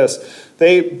did this.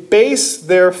 They base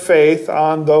their faith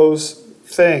on those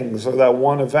things or that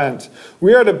one event.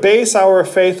 We are to base our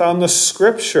faith on the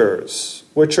Scriptures,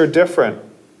 which are different.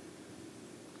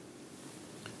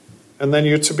 And then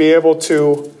you're to be able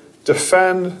to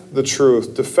defend the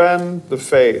truth, defend the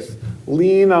faith,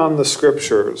 lean on the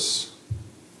Scriptures.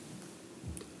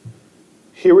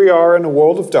 Here we are in a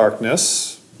world of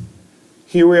darkness.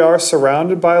 Here we are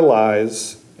surrounded by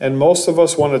lies, and most of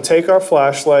us want to take our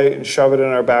flashlight and shove it in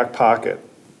our back pocket.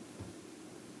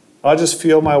 I'll just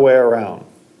feel my way around.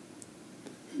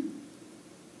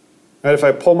 And if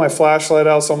I pull my flashlight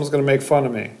out, someone's going to make fun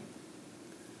of me.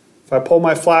 If I pull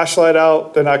my flashlight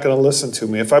out, they're not going to listen to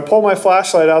me. If I pull my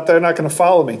flashlight out, they're not going to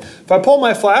follow me. If I pull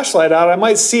my flashlight out, I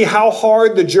might see how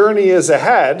hard the journey is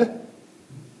ahead.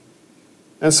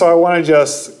 And so I want to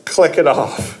just click it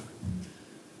off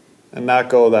and not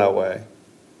go that way.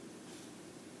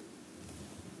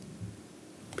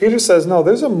 Peter says, no,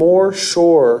 there's a more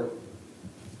sure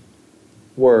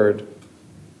word,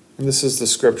 and this is the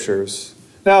Scriptures.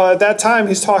 Now, at that time,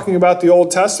 he's talking about the Old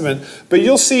Testament, but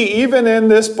you'll see even in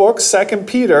this book, 2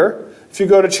 Peter, if you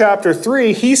go to chapter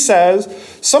 3, he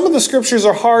says some of the Scriptures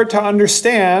are hard to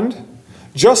understand,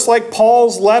 just like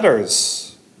Paul's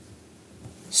letters.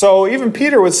 So even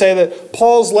Peter would say that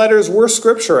Paul's letters were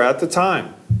Scripture at the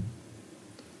time.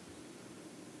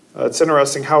 It's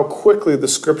interesting how quickly the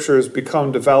Scriptures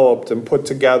become developed and put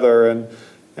together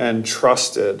and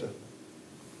trusted.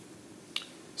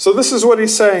 So this is what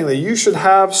he's saying, that you should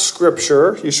have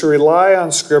Scripture, you should rely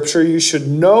on Scripture, you should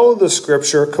know the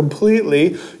Scripture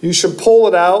completely, you should pull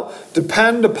it out,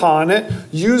 depend upon it,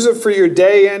 use it for your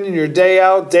day in and your day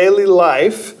out daily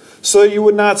life, so that you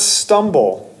would not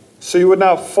stumble, so you would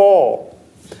not fall.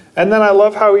 And then I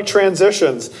love how he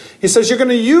transitions. He says, you're going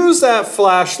to use that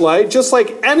flashlight just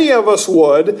like any of us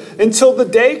would until the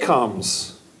day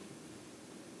comes.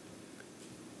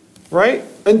 Right?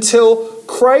 Until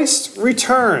Christ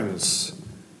returns.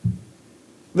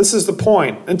 This is the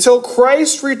point. Until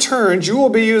Christ returns, you will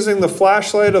be using the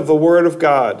flashlight of the Word of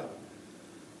God.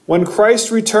 When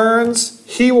Christ returns,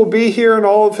 he will be here in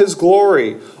all of his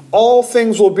glory. All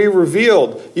things will be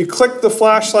revealed. You click the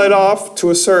flashlight off to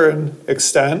a certain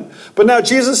extent. But now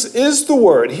Jesus is the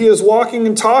Word. He is walking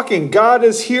and talking. God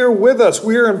is here with us.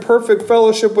 We are in perfect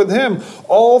fellowship with him.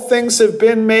 All things have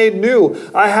been made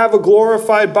new. I have a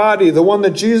glorified body, the one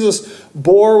that Jesus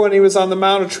bore when he was on the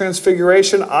Mount of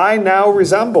Transfiguration. I now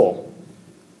resemble.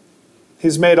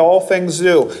 He's made all things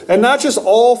new. And not just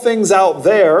all things out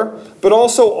there, but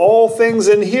also all things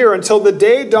in here until the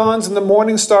day dawns and the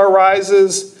morning star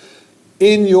rises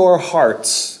in your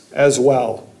hearts as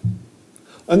well.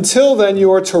 Until then,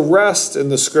 you are to rest in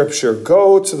the Scripture.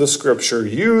 Go to the Scripture.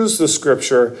 Use the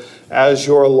Scripture as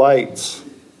your light.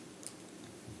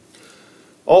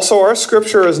 Also, our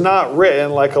Scripture is not written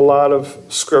like a lot of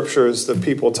Scriptures that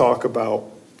people talk about.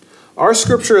 Our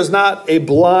Scripture is not a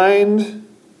blind,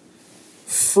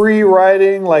 free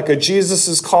writing, like a Jesus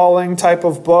is Calling type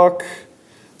of book,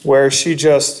 where she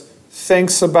just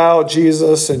thinks about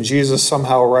Jesus and Jesus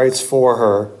somehow writes for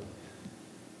her.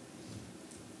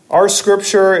 Our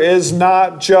Scripture is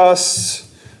not just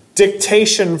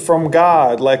dictation from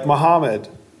God like Muhammad.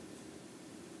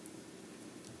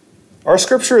 Our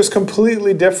Scripture is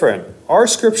completely different. Our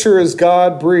Scripture is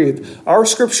God-breathed. Our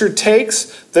Scripture takes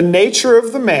the nature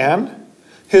of the man,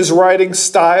 his writing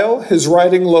style, his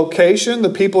writing location, the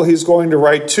people he's going to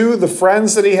write to, the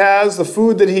friends that he has, the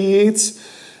food that he eats,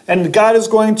 and God is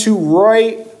going to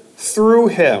write through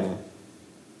him.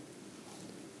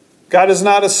 God is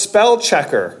not a spell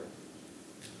checker,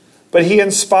 but he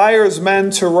inspires men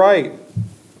to write. And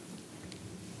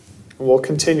we'll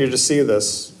continue to see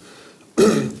this.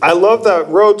 I love that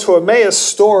Road to Emmaus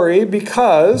story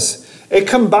because it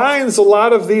combines a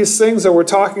lot of these things that we're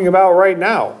talking about right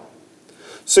now.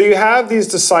 So you have these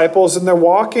disciples and they're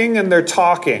walking and they're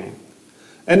talking.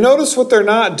 And notice what they're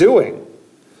not doing.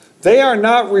 They are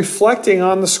not reflecting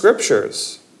on the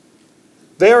Scriptures.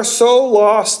 They are so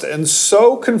lost and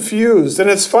so confused. And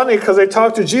it's funny because they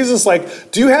talk to Jesus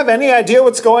like, do you have any idea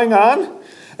what's going on?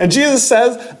 And Jesus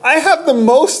says, I have the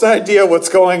most idea what's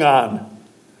going on.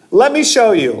 Let me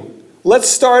show you. Let's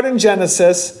start in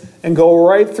Genesis and go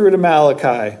right through to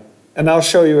Malachi. And I'll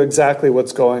show you exactly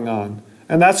what's going on.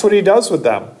 And that's what he does with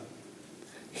them.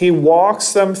 He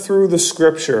walks them through the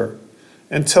Scripture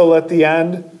until at the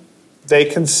end they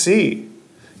can see.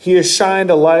 He has shined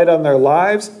a light on their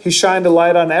lives. He shined a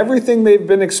light on everything they've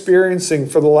been experiencing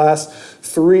for the last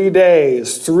 3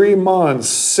 days, 3 months,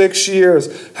 6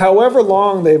 years, however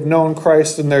long they've known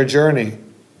Christ in their journey.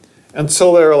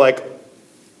 Until they're like,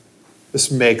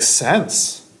 this makes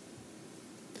sense.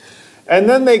 And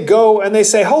then they go and they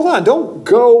say, hold on, don't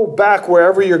go back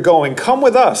wherever you're going. Come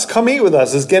with us. Come eat with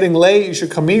us. It's getting late. You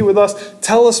should come eat with us.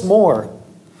 Tell us more.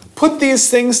 Put these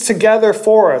things together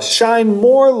for us. Shine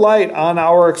more light on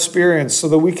our experience so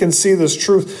that we can see this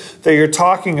truth that you're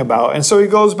talking about. And so he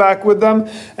goes back with them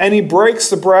and he breaks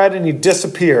the bread and he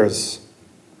disappears.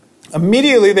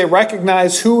 Immediately they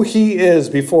recognize who he is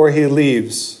before he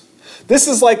leaves. This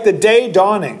is like the day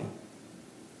dawning.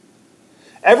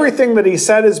 Everything that he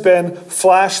said has been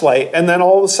flashlight, and then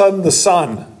all of a sudden the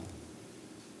sun.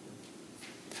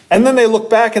 And then they look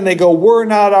back and they go, were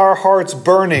not our hearts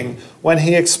burning when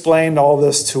he explained all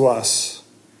this to us?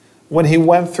 When he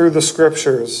went through the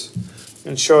Scriptures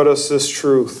and showed us this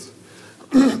truth.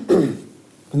 The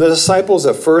disciples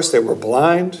at first, they were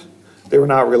blind. They were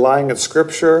not relying on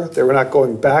Scripture. They were not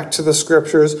going back to the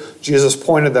Scriptures. Jesus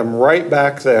pointed them right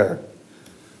back there.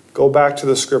 Go back to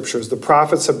the Scriptures. The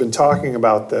prophets have been talking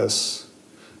about this.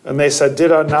 And they said, did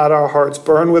not our hearts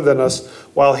burn within us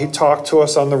while he talked to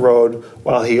us on the road,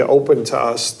 while he opened to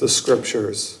us the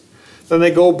Scriptures? Then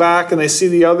they go back and they see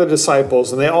the other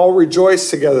disciples, and they all rejoice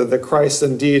together that Christ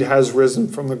indeed has risen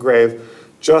from the grave,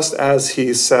 just as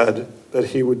he said that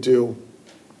he would do,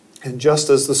 and just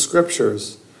as the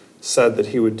Scriptures said that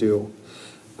he would do.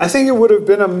 I think it would have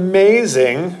been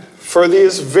amazing for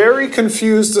these very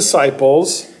confused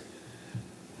disciples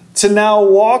to now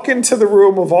walk into the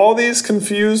room of all these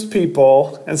confused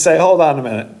people and say, hold on a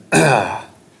minute.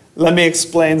 Let me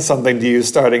explain something to you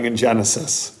starting in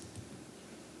Genesis.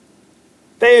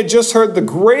 They had just heard the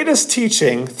greatest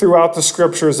teaching throughout the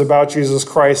Scriptures about Jesus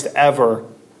Christ ever.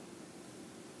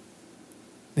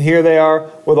 And here they are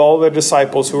with all their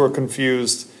disciples who are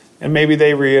confused. And maybe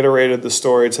they reiterated the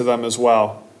story to them as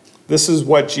well. This is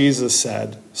what Jesus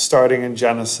said, starting in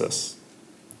Genesis.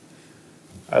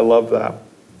 I love that.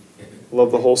 I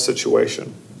love the whole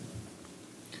situation.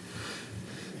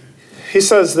 He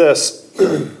says this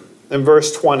in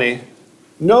verse 20.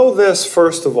 Know this,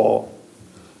 first of all.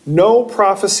 No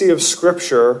prophecy of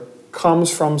Scripture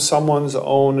comes from someone's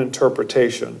own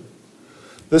interpretation.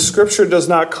 The Scripture does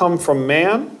not come from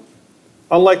man.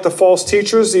 Unlike the false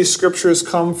teachers, these Scriptures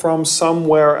come from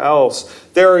somewhere else.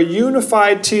 They are a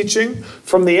unified teaching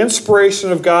from the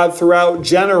inspiration of God throughout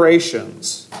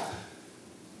generations.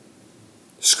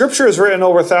 Scripture is written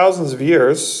over thousands of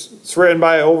years. It's written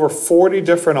by over 40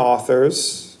 different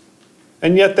authors.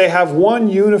 And yet they have one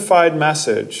unified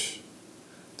message.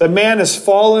 That man is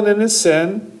fallen in his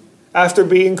sin after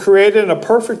being created in a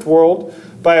perfect world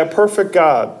by a perfect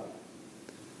God.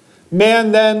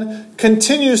 Man then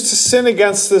continues to sin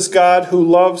against this God who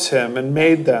loves him and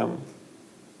made them.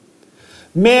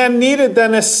 Man needed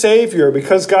then a Savior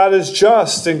because God is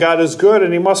just and God is good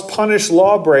and he must punish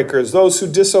lawbreakers, those who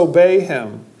disobey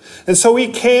him. And so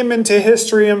he came into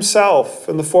history himself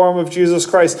in the form of Jesus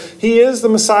Christ. He is the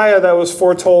Messiah that was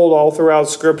foretold all throughout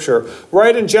Scripture.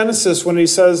 Right in Genesis when he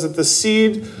says that the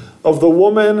seed of the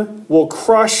woman will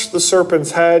crush the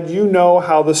serpent's head, you know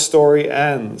how the story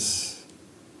ends.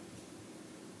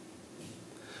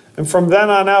 And from then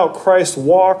on out, Christ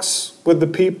walks with the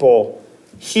people,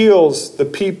 heals the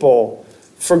people,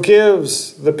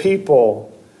 forgives the people,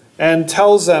 and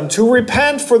tells them to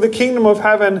repent, for the kingdom of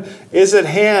heaven is at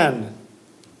hand.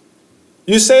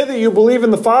 You say that you believe in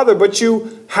the Father, but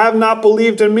you have not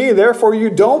believed in me. Therefore,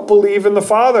 you don't believe in the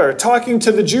Father. Talking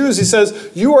to the Jews, he says,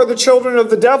 you are the children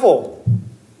of the devil.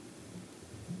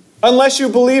 Unless you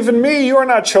believe in me, you are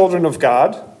not children of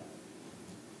God.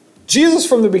 Jesus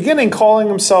from the beginning calling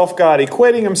himself God,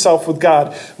 equating himself with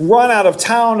God, run out of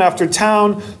town after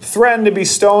town, threatened to be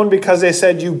stoned because they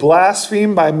said, you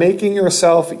blaspheme by making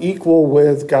yourself equal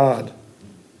with God.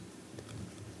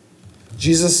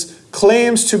 Jesus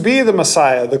claims to be the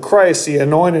Messiah, the Christ, the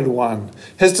Anointed One.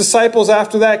 His disciples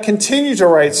after that continue to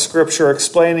write Scripture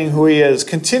explaining who he is,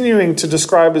 continuing to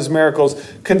describe his miracles,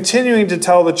 continuing to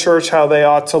tell the church how they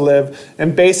ought to live,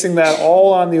 and basing that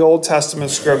all on the Old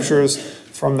Testament Scriptures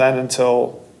from then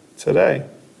until today.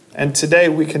 And today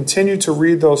we continue to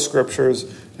read those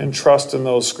Scriptures and trust in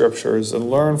those Scriptures and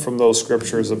learn from those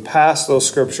Scriptures and pass those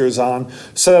Scriptures on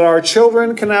so that our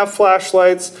children can have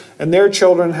flashlights and their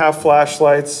children have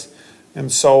flashlights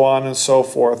and so on and so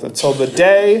forth until the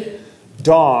day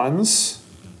dawns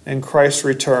and Christ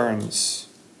returns.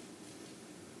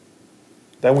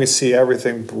 Then we see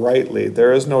everything brightly.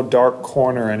 There is no dark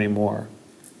corner anymore.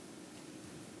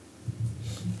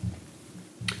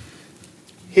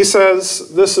 He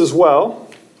says this as well.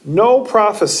 No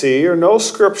prophecy or no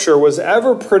scripture was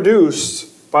ever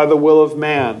produced by the will of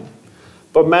man,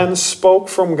 but men spoke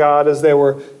from God as they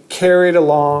were carried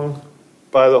along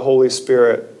by the Holy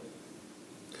Spirit.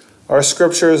 Our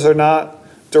scriptures are not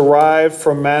derived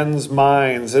from men's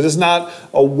minds. It is not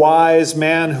a wise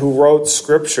man who wrote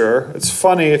Scripture. It's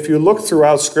funny, if you look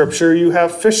throughout Scripture, you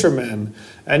have fishermen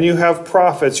and you have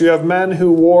prophets. You have men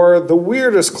who wore the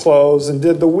weirdest clothes and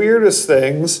did the weirdest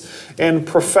things in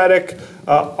prophetic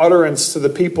utterance to the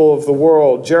people of the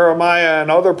world. Jeremiah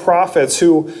and other prophets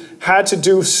who had to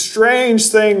do strange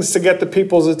things to get the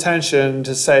people's attention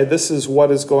to say, this is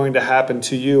what is going to happen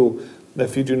to you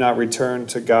if you do not return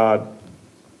to God.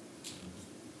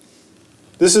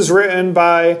 This is written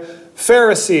by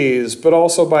Pharisees, but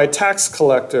also by tax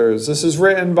collectors. This is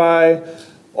written by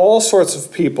all sorts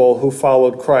of people who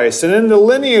followed Christ. And in the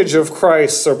lineage of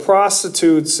Christ are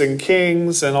prostitutes and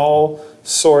kings and all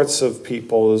sorts of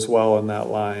people as well in that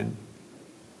line.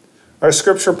 Our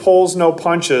scripture pulls no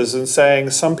punches in saying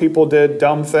some people did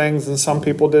dumb things and some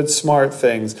people did smart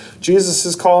things. Jesus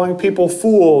is calling people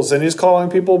fools, and he's calling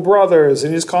people brothers,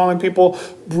 and he's calling people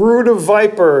brood of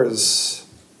vipers.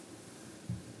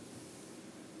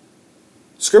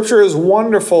 Scripture is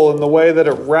wonderful in the way that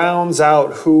it rounds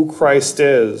out who Christ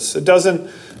is. It doesn't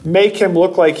make him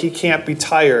look like he can't be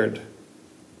tired.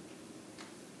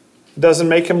 It doesn't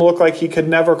make him look like he could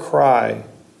never cry.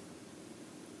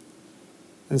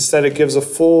 Instead, it gives a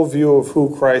full view of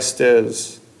who Christ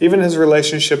is, even his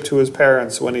relationship to his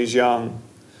parents when he's young,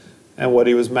 and what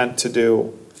he was meant to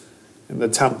do in the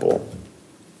temple.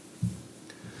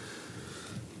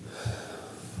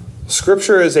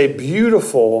 Scripture is a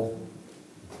beautiful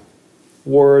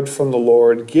word from the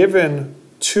Lord given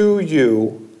to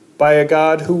you by a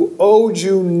God who owed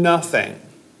you nothing.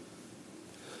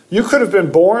 You could have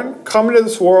been born, come into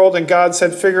this world, and God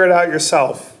said, figure it out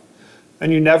yourself.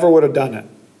 And you never would have done it.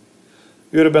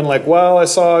 You would have been like, well, I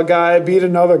saw a guy beat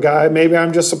another guy. Maybe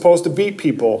I'm just supposed to beat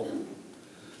people.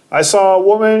 I saw a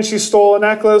woman, she stole a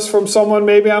necklace from someone.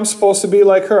 Maybe I'm supposed to be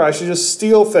like her. I should just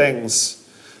steal things.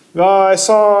 I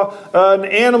saw an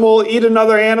animal eat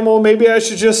another animal. Maybe I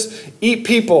should just eat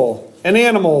people and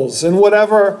animals and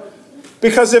whatever.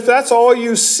 Because if that's all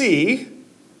you see,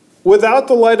 without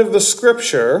the light of the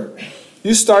Scripture,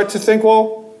 you start to think,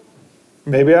 well,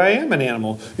 maybe I am an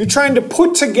animal. You're trying to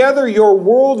put together your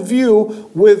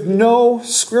worldview with no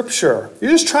Scripture.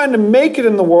 You're just trying to make it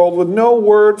in the world with no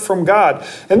word from God.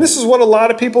 And this is what a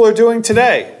lot of people are doing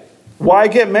today. Why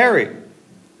get married?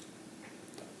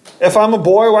 If I'm a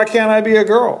boy, why can't I be a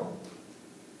girl?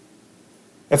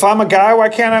 If I'm a guy, why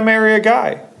can't I marry a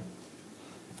guy?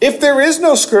 If there is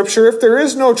no Scripture, if there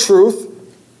is no truth,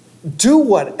 do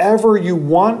whatever you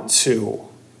want to.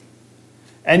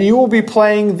 And you will be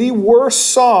playing the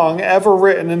worst song ever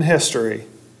written in history.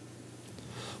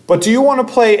 But do you want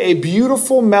to play a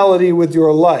beautiful melody with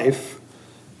your life?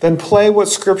 Then play what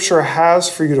Scripture has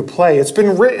for you to play. It's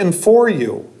been written for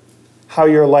you how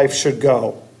your life should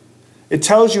go. It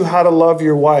tells you how to love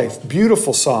your wife.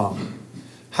 Beautiful song.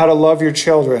 How to love your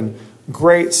children.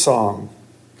 Great song.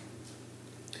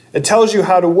 It tells you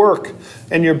how to work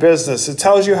in your business. It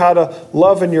tells you how to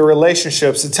love in your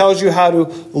relationships. It tells you how to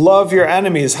love your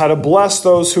enemies, how to bless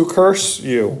those who curse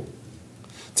you.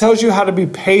 It tells you how to be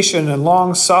patient and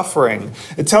long-suffering.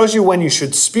 It tells you when you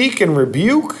should speak and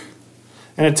rebuke.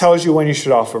 And it tells you when you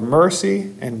should offer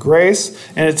mercy and grace.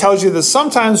 And it tells you that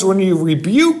sometimes when you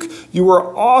rebuke, you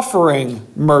are offering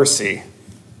mercy.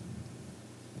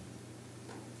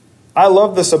 I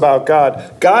love this about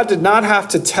God. God did not have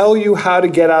to tell you how to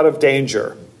get out of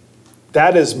danger.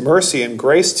 That is mercy and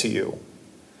grace to you.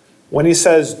 When he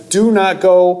says, do not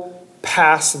go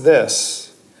past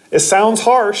this. It sounds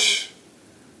harsh,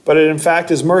 but it in fact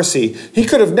is mercy. He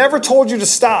could have never told you to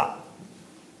stop.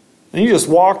 And you just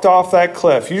walked off that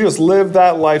cliff. You just lived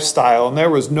that lifestyle and there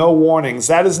was no warnings.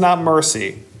 That is not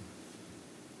mercy.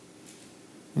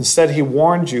 Instead, he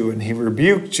warned you and he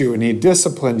rebuked you and he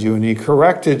disciplined you and he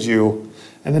corrected you.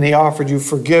 And then he offered you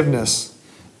forgiveness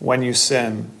when you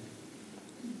sin.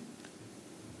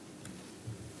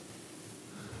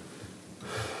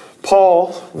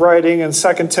 Paul, writing in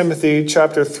 2 Timothy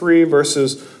chapter 3,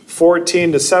 verses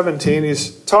 14 to 17,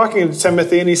 he's talking to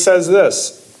Timothy and he says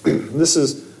this. This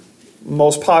is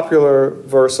most popular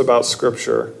verse about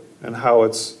Scripture and how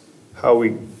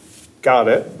we got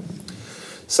it.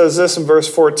 It says this in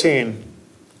verse 14.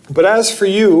 But as for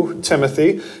you,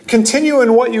 Timothy, continue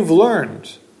in what you've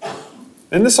learned.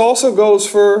 And this also goes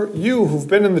for you who've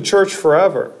been in the church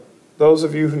forever, those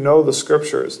of you who know the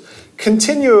Scriptures.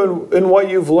 Continue in what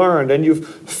you've learned and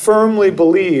you've firmly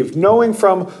believed, knowing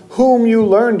from whom you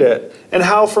learned it, and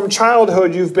how from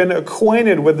childhood you've been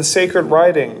acquainted with the sacred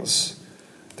writings.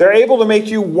 They're able to make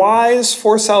you wise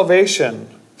for salvation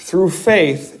through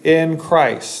faith in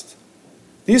Christ.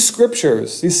 These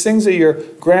scriptures, these things that your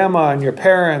grandma and your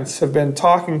parents have been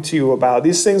talking to you about,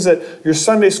 these things that your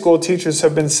Sunday school teachers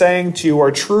have been saying to you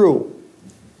are true.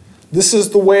 This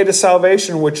is the way to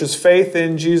salvation, which is faith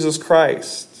in Jesus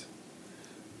Christ.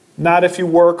 Not if you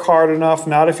work hard enough,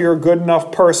 not if you're a good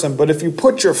enough person, but if you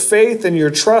put your faith and your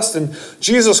trust in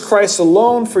Jesus Christ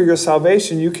alone for your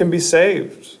salvation, you can be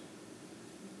saved.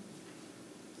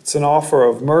 It's an offer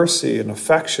of mercy and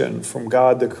affection from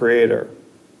God the Creator.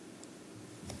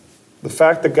 The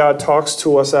fact that God talks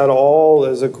to us at all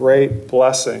is a great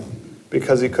blessing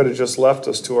because he could have just left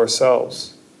us to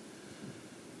ourselves.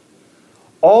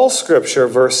 All Scripture,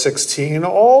 verse 16,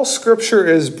 all Scripture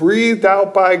is breathed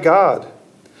out by God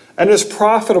and is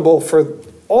profitable for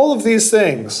all of these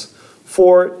things,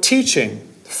 for teaching,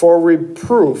 for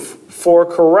reproof, for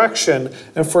correction,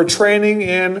 and for training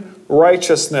in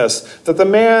righteousness, that the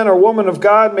man or woman of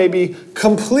God may be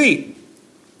complete,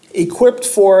 equipped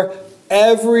for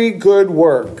every good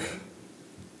work.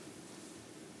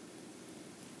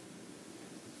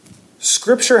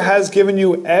 Scripture has given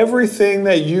you everything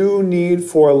that you need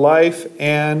for life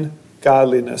and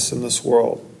godliness in this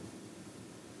world.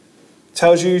 It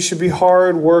tells you should be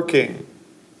hardworking,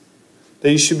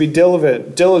 that you should be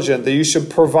diligent, that you should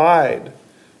provide,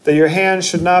 that your hands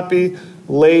should not be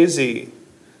lazy,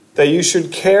 that you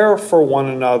should care for one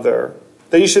another,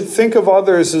 that you should think of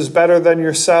others as better than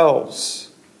yourselves.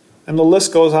 And the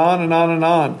list goes on and on and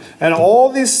on. And all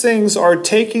these things are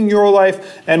taking your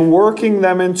life and working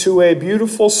them into a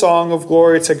beautiful song of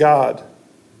glory to God.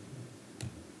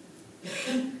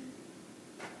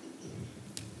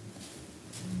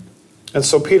 And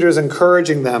so Peter's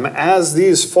encouraging them, as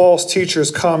these false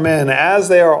teachers come in, as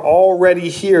they are already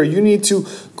here, you need to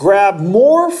grab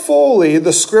more fully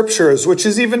the scriptures, which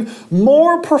is even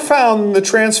more profound than the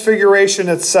transfiguration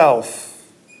itself.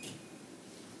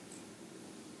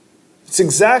 It's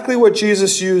exactly what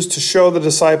Jesus used to show the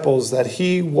disciples that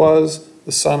he was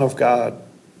the Son of God,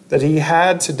 that he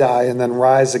had to die and then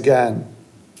rise again.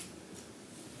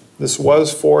 This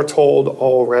was foretold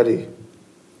already.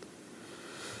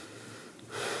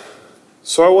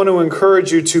 So I want to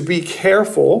encourage you to be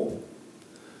careful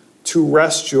to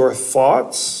rest your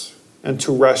thoughts and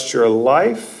to rest your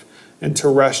life and to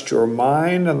rest your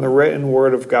mind on the written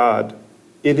word of God.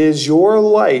 It is your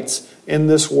light in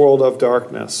this world of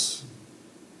darkness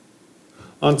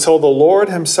until the Lord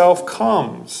himself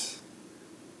comes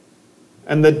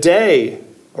and the day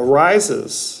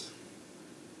arises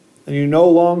and you no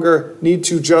longer need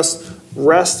to just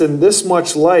rest in this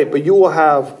much light, but you will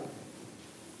have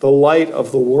the light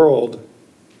of the world,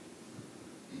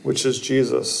 which is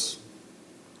Jesus,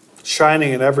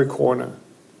 shining in every corner.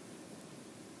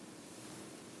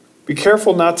 Be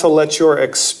careful not to let your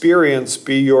experience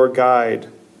be your guide.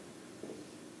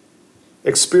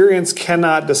 Experience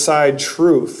cannot decide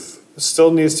truth. It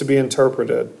still needs to be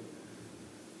interpreted.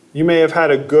 You may have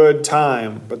had a good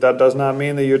time, but that does not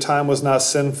mean that your time was not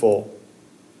sinful.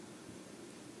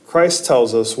 Christ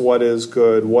tells us what is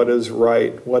good, what is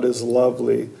right, what is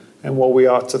lovely, and what we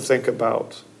ought to think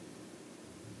about.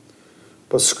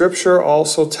 But Scripture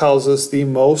also tells us the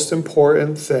most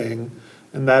important thing,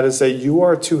 and that is that you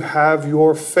are to have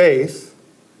your faith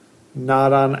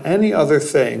not on any other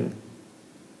thing,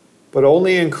 but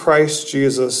only in Christ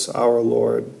Jesus our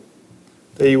Lord.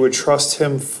 That you would trust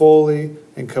him fully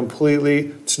and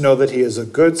completely, to know that he is a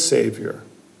good Savior,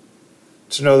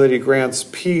 to know that he grants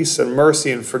peace and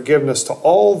mercy and forgiveness to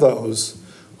all those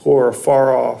who are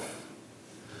far off.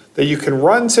 That you can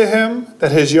run to him,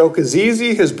 that his yoke is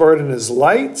easy, his burden is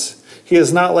light. He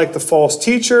is not like the false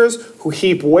teachers who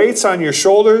heap weights on your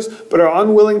shoulders, but are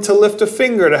unwilling to lift a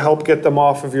finger to help get them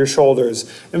off of your shoulders.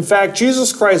 In fact,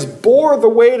 Jesus Christ bore the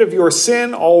weight of your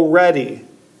sin already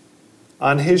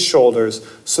on his shoulders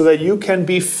so that you can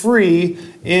be free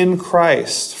in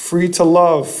Christ, free to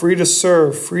love, free to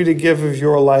serve, free to give of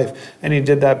your life. And he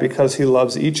did that because he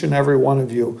loves each and every one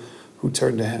of you who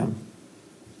turn to him.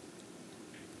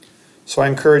 So I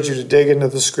encourage you to dig into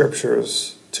the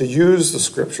Scriptures, to use the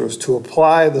Scriptures, to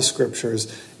apply the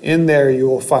Scriptures. In there you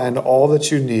will find all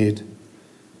that you need.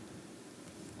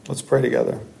 Let's pray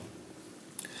together.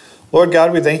 Lord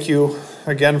God, we thank you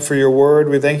again for your word.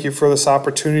 We thank you for this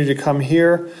opportunity to come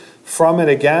here from it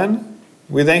again.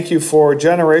 We thank you for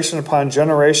generation upon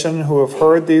generation who have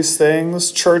heard these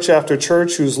things, church after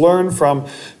church who's learned from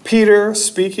Peter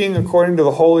speaking according to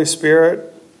the Holy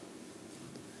Spirit.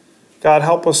 God,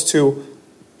 help us to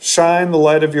shine the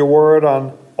light of your word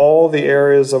on all the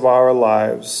areas of our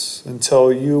lives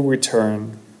until you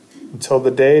return, until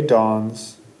the day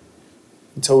dawns,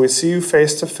 until we see you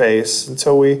face to face,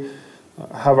 until we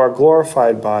have our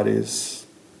glorified bodies.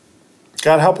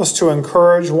 God, help us to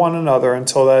encourage one another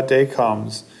until that day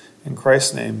comes. In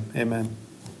Christ's name, amen.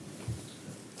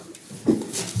 The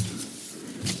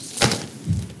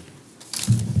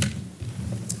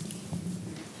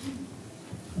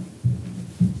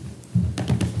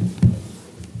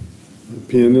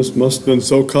pianist must have been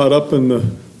so caught up in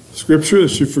the scripture that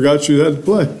she forgot she had to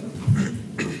play.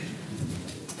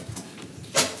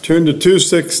 Turn to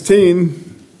 2:16.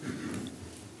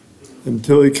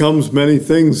 Until he comes, many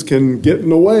things can get in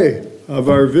the way of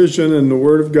our vision, and the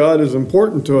Word of God is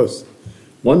important to us.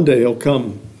 One day he'll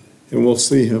come, and we'll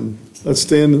see him. Let's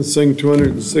stand and sing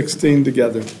 216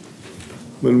 together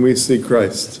when we see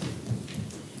Christ.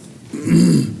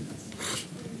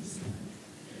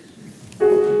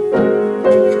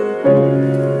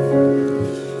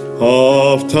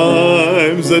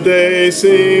 Oftentimes the day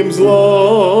seems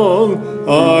long,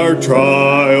 our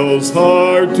trials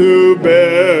hard to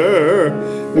bear.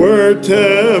 We're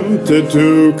tempted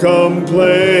to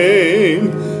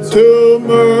complain, to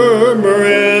murmur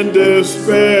and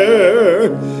despair.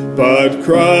 But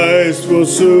Christ will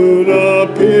soon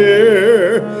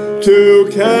appear to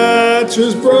catch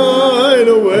his bride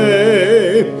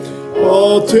away.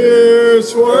 All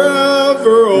tears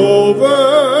forever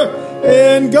over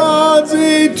in God's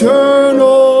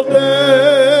eternal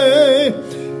day.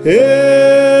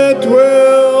 It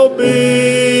will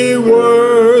be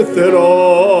worth it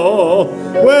all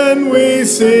when we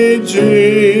see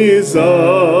Jesus.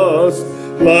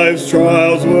 Life's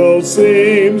trials will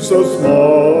seem so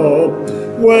small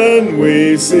when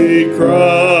we see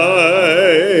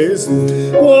Christ.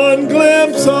 One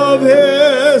glimpse of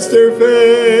his his dear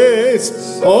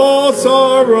face, all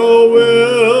sorrow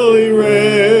will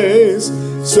erase.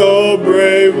 So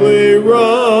bravely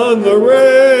run the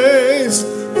race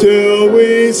till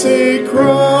we see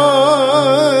Christ.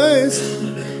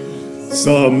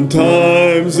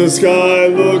 Sometimes the sky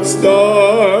looks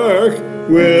dark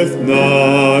with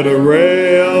not a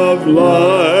ray of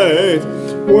light.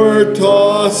 We're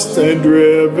tossed and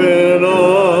driven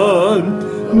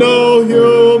on, no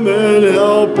human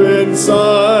help in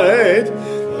sight.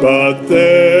 But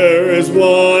there is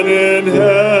one in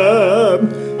heaven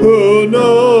who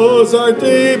knows our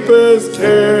deepest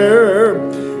care.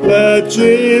 Let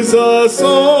Jesus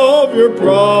solve your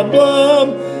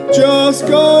problem. Just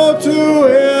go to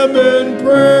him in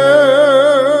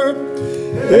prayer.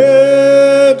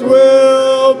 It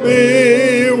will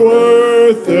be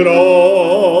worth it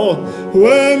all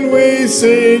when we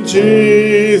see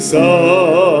Jesus.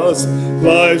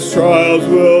 Life's trials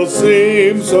will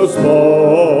seem so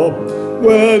small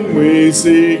when we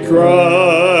see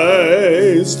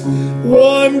Christ.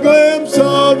 One glimpse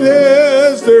of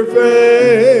his dear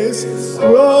face,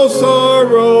 all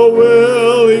sorrow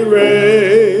will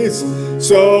erase.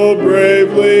 So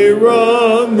bravely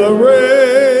run the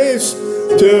race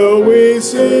till we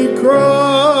see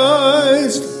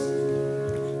Christ.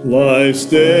 Life's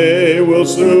day will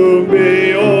soon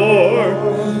be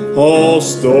o'er, all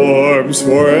storms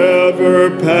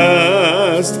forever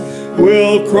past.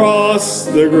 We'll cross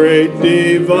the great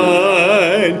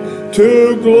divide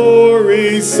to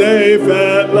glory safe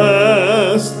at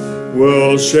last.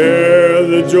 We'll share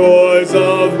the joys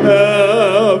of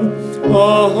heaven,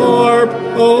 a harp, a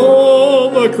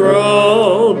home, a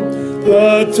crown.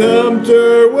 The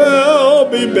tempter will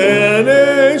be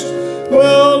banished,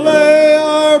 we'll lay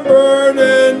our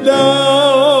burden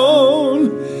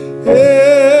down.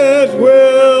 It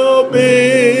will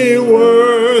be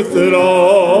worth it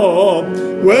all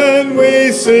when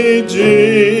we see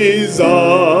Jesus.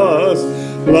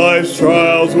 Life's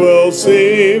trials will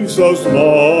seem so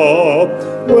small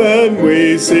when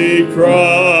we see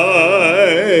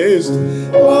Christ.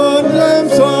 One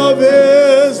glimpse of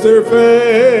his dear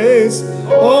face,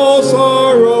 all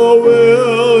sorrow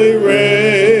will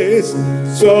erase.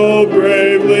 So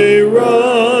bravely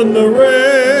run the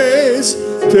race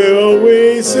till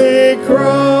we see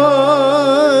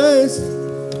Christ.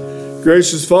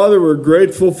 Gracious Father, we're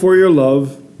grateful for your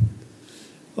love,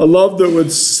 a love that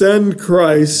would send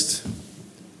Christ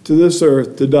to this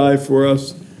earth to die for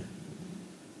us,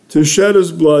 to shed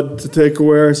his blood to take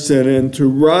away our sin, and to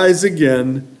rise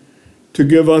again to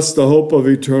give us the hope of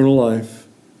eternal life.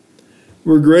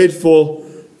 We're grateful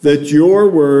that your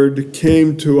word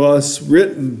came to us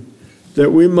written,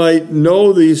 that we might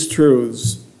know these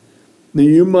truths, that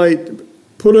you might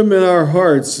put them in our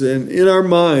hearts and in our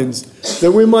minds,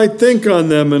 that we might think on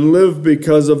them and live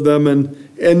because of them,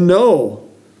 and know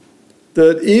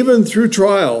that even through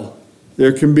trial,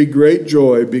 there can be great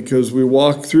joy because we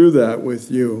walk through that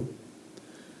with you.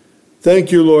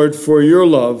 Thank you, Lord, for your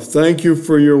love. Thank you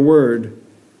for your word.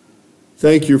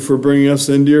 Thank you for bringing us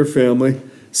into your family.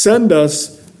 Send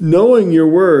us knowing your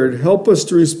word. Help us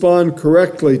to respond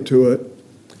correctly to it.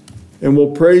 And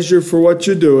we'll praise you for what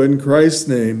you do in Christ's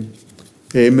name.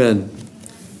 Amen.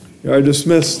 You are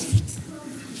dismissed.